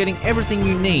 as well as getting everything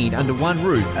you need under one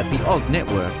roof at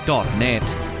theoznetwork.net.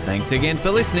 Thanks again for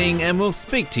listening, and we'll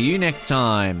speak to you next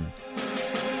time.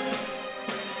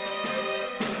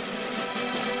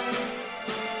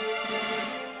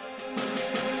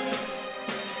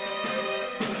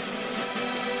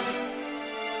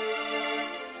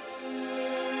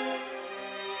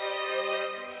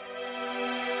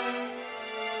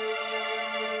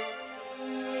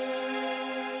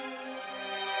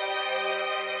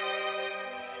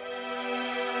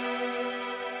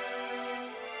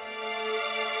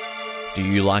 Do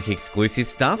you like exclusive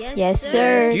stuff? Yes,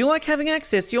 sir. Do you like having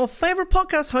access to your favourite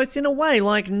podcast hosts in a way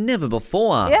like never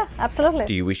before? Yeah, absolutely.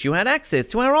 Do you wish you had access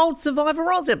to our old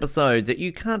Survivor Oz episodes that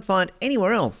you can't find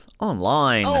anywhere else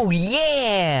online? Oh,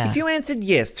 yeah! If you answered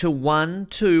yes to one,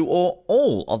 two, or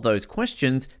all of those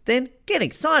questions, then get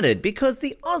excited because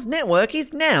the Oz Network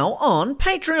is now on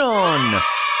Patreon.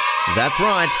 That's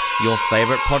right, your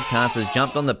favourite podcast has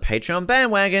jumped on the Patreon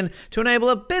bandwagon to enable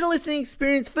a better listening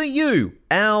experience for you,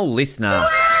 our listener.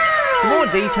 For more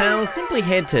details, simply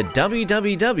head to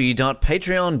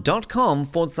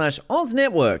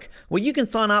www.patreon.com/OzNetwork, where you can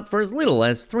sign up for as little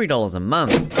as $3 a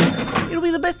month. It'll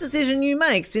be the best decision you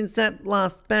make since that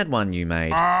last bad one you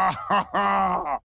made.